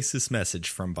nicest message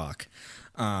from Buck.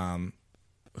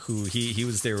 Who he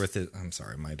was there with it. I'm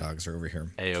sorry, my dogs are over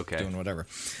here. Hey, okay. Doing whatever.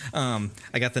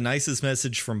 I got the nicest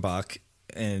message from Buck,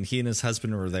 and he and his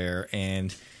husband were there,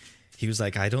 and he was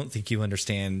like, "I don't think you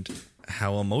understand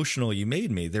how emotional you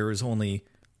made me. There was only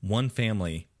one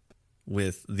family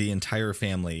with the entire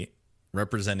family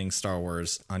representing Star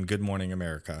Wars on Good Morning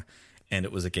America, and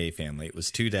it was a gay family. It was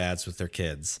two dads with their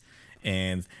kids.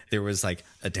 And there was like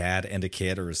a dad and a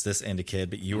kid, or was this and a kid,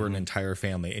 but you were an entire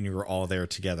family and you were all there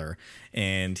together."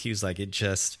 And he was like,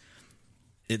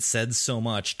 it said so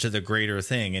much to the greater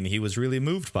thing. And he was really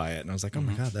moved by it. And I was like, oh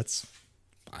my God,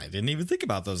 I didn't even think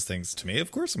about those things. To me, of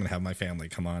course I'm going to have my family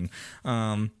come on.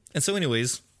 And so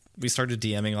anyways, we started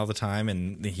DMing all the time,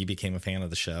 and he became a fan of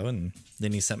the show. And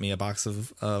then he sent me a box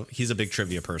of, he's a big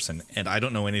trivia person, and I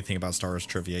don't know anything about Star Wars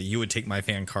trivia. You would take my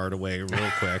fan card away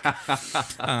real quick.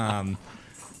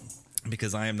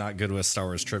 Because I am not good with Star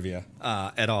Wars trivia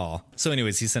at all. So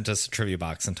anyways, he sent us a trivia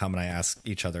box, and Tom and I asked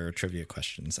each other trivia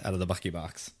questions out of the Bucky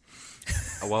box.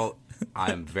 Well,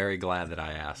 I'm very glad that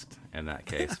I asked in that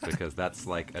case, because that's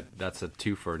that's a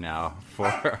twofer now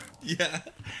for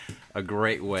a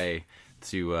great way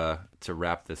to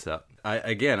wrap this up.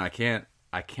 I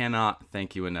cannot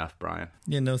thank you enough, Bryan.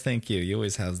 Yeah, no, thank you. You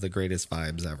always have the greatest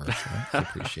vibes ever. So I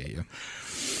appreciate you.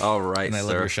 All right, and I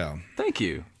love your show. Thank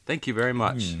you. Thank you very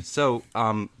much. So,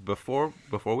 before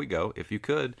we go, if you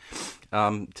could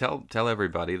tell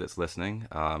everybody that's listening,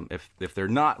 if they're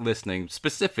not listening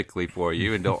specifically for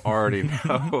you and don't already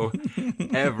know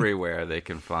everywhere they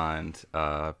can find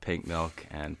Pink Milk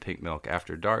and Pink Milk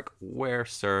After Dark, where,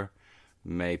 sir,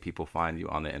 may people find you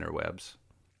on the interwebs?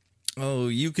 Oh,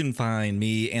 you can find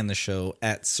me and the show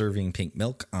at Serving Pink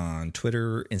Milk on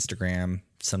Twitter, Instagram,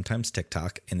 sometimes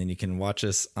TikTok, and then you can watch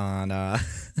us on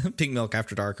Pink Milk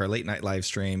After Dark, our late night live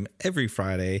stream every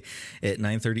Friday at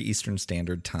 9:30 Eastern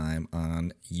Standard Time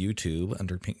on YouTube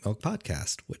under Pink Milk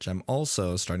Podcast, which I'm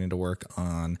also starting to work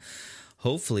on,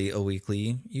 hopefully a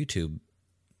weekly YouTube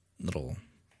little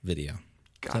video.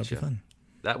 Gotcha. So that'll be fun.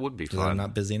 That would be fun. I'm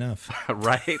not busy enough.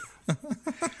 Right?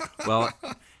 Well,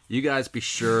 you guys be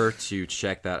sure to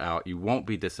check that out. You won't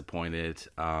be disappointed.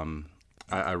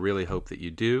 I really hope that you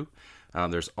do.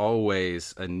 There's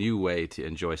always a new way to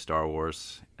enjoy Star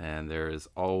Wars, and there is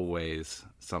always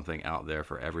something out there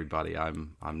for everybody.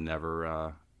 I'm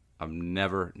never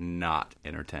not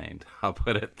entertained. I'll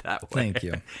put it that way. Thank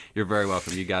you. You're very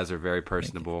welcome. You guys are very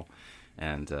personable,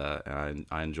 and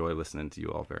I enjoy listening to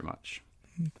you all very much.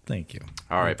 Thank you.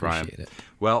 All right, Bryan. It.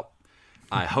 Well,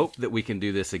 I hope that we can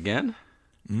do this again.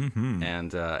 Mm-hmm.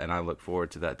 And I look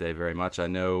forward to that day very much. I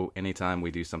know anytime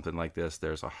we do something like this,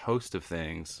 there's a host of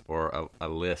things, or a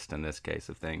list in this case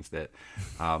of things that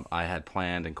I had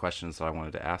planned and questions that I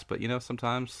wanted to ask. But,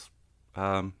 sometimes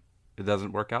it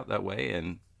doesn't work out that way,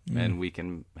 and we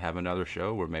can have another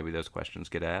show where maybe those questions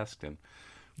get asked and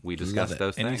we discuss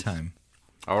those things. Anytime.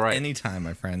 All right. Anytime,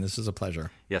 my friend. This is a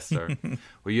pleasure. Yes, sir.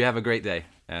 Well, you have a great day,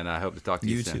 and I hope to talk to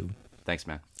you soon. You too. Thanks,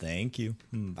 man. Thank you.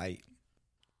 Bye.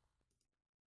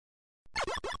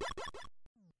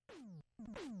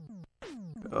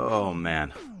 Oh,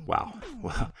 man. Wow.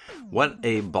 What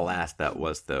a blast that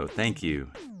was, though. Thank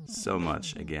you so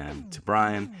much again to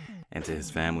Bryan and to his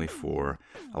family for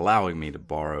allowing me to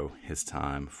borrow his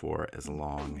time for as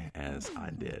long as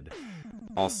I did.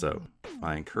 Also,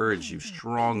 I encourage you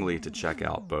strongly to check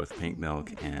out both Pink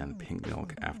Milk and Pink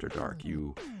Milk After Dark.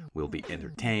 You will be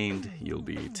entertained, you'll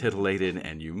be titillated,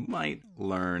 and you might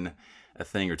learn a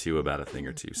thing or two about a thing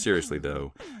or two. Seriously,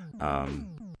 though,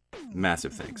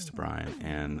 massive thanks to Bryan,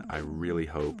 and I really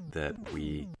hope that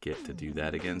we get to do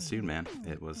that again soon, man.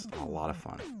 It was a lot of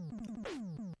fun.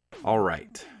 All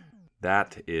right,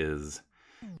 that is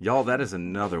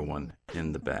another one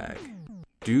in the bag.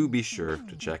 Do be sure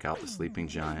to check out The Sleeping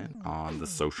Giant on the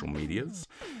social medias.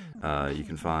 You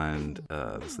can find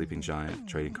The Sleeping Giant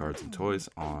Trading Cards and Toys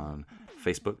on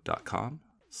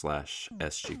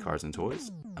Facebook.com/SG Cards and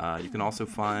Toys. You can also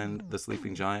find The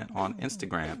Sleeping Giant on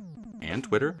Instagram and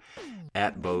Twitter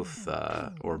at both,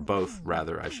 at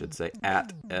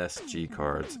SG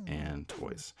Cards and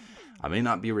Toys. I may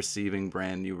not be receiving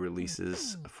brand new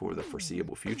releases for the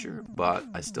foreseeable future, but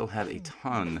I still have a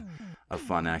ton of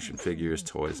fun action figures,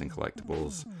 toys, and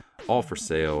collectibles, all for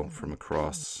sale from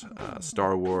across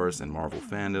Star Wars and Marvel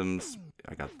fandoms.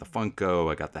 I got the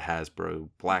Funko, I got the Hasbro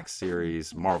Black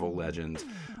Series, Marvel Legends,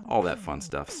 all that fun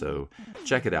stuff. So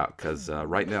check it out, because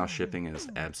right now shipping is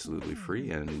absolutely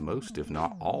free, and most, if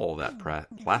not all, that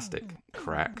plastic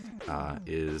crack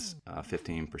is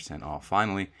 15% off.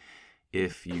 Finally,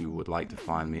 if you would like to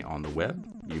find me on the web,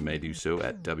 you may do so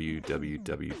at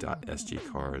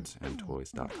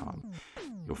www.sgcardsandtoys.com.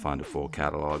 You'll find a full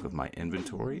catalog of my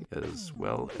inventory, as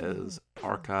well as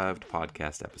archived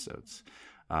podcast episodes.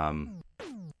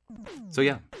 So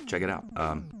yeah, check it out.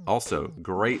 Also,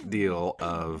 great deal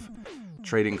of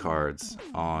trading cards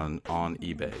on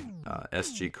eBay.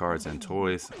 SG Cards and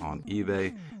Toys on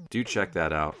eBay. Do check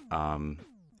that out. I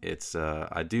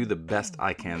do the best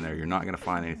I can there. You're not going to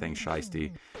find anything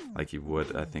shiesty like you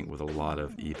would, I think, with a lot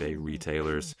of eBay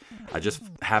retailers. I just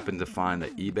happen to find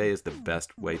that eBay is the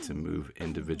best way to move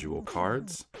individual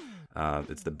cards.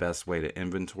 It's the best way to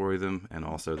inventory them, and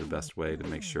also the best way to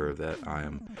make sure that I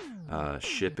am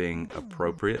shipping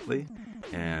appropriately,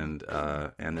 and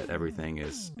that everything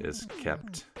is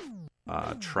kept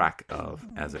track of,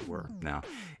 as it were. Now,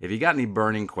 if you got any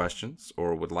burning questions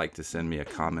or would like to send me a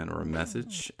comment or a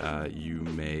message, you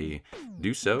may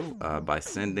do so by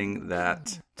sending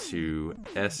that to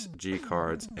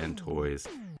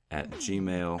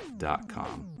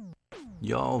sgcardsandtoys@gmail.com.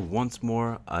 Y'all, once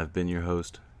more, I've been your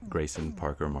host, Grayson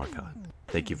Parker Marcotte.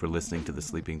 Thank you for listening to the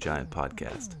Sleeping Giant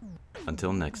podcast.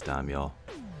 Until next time, y'all.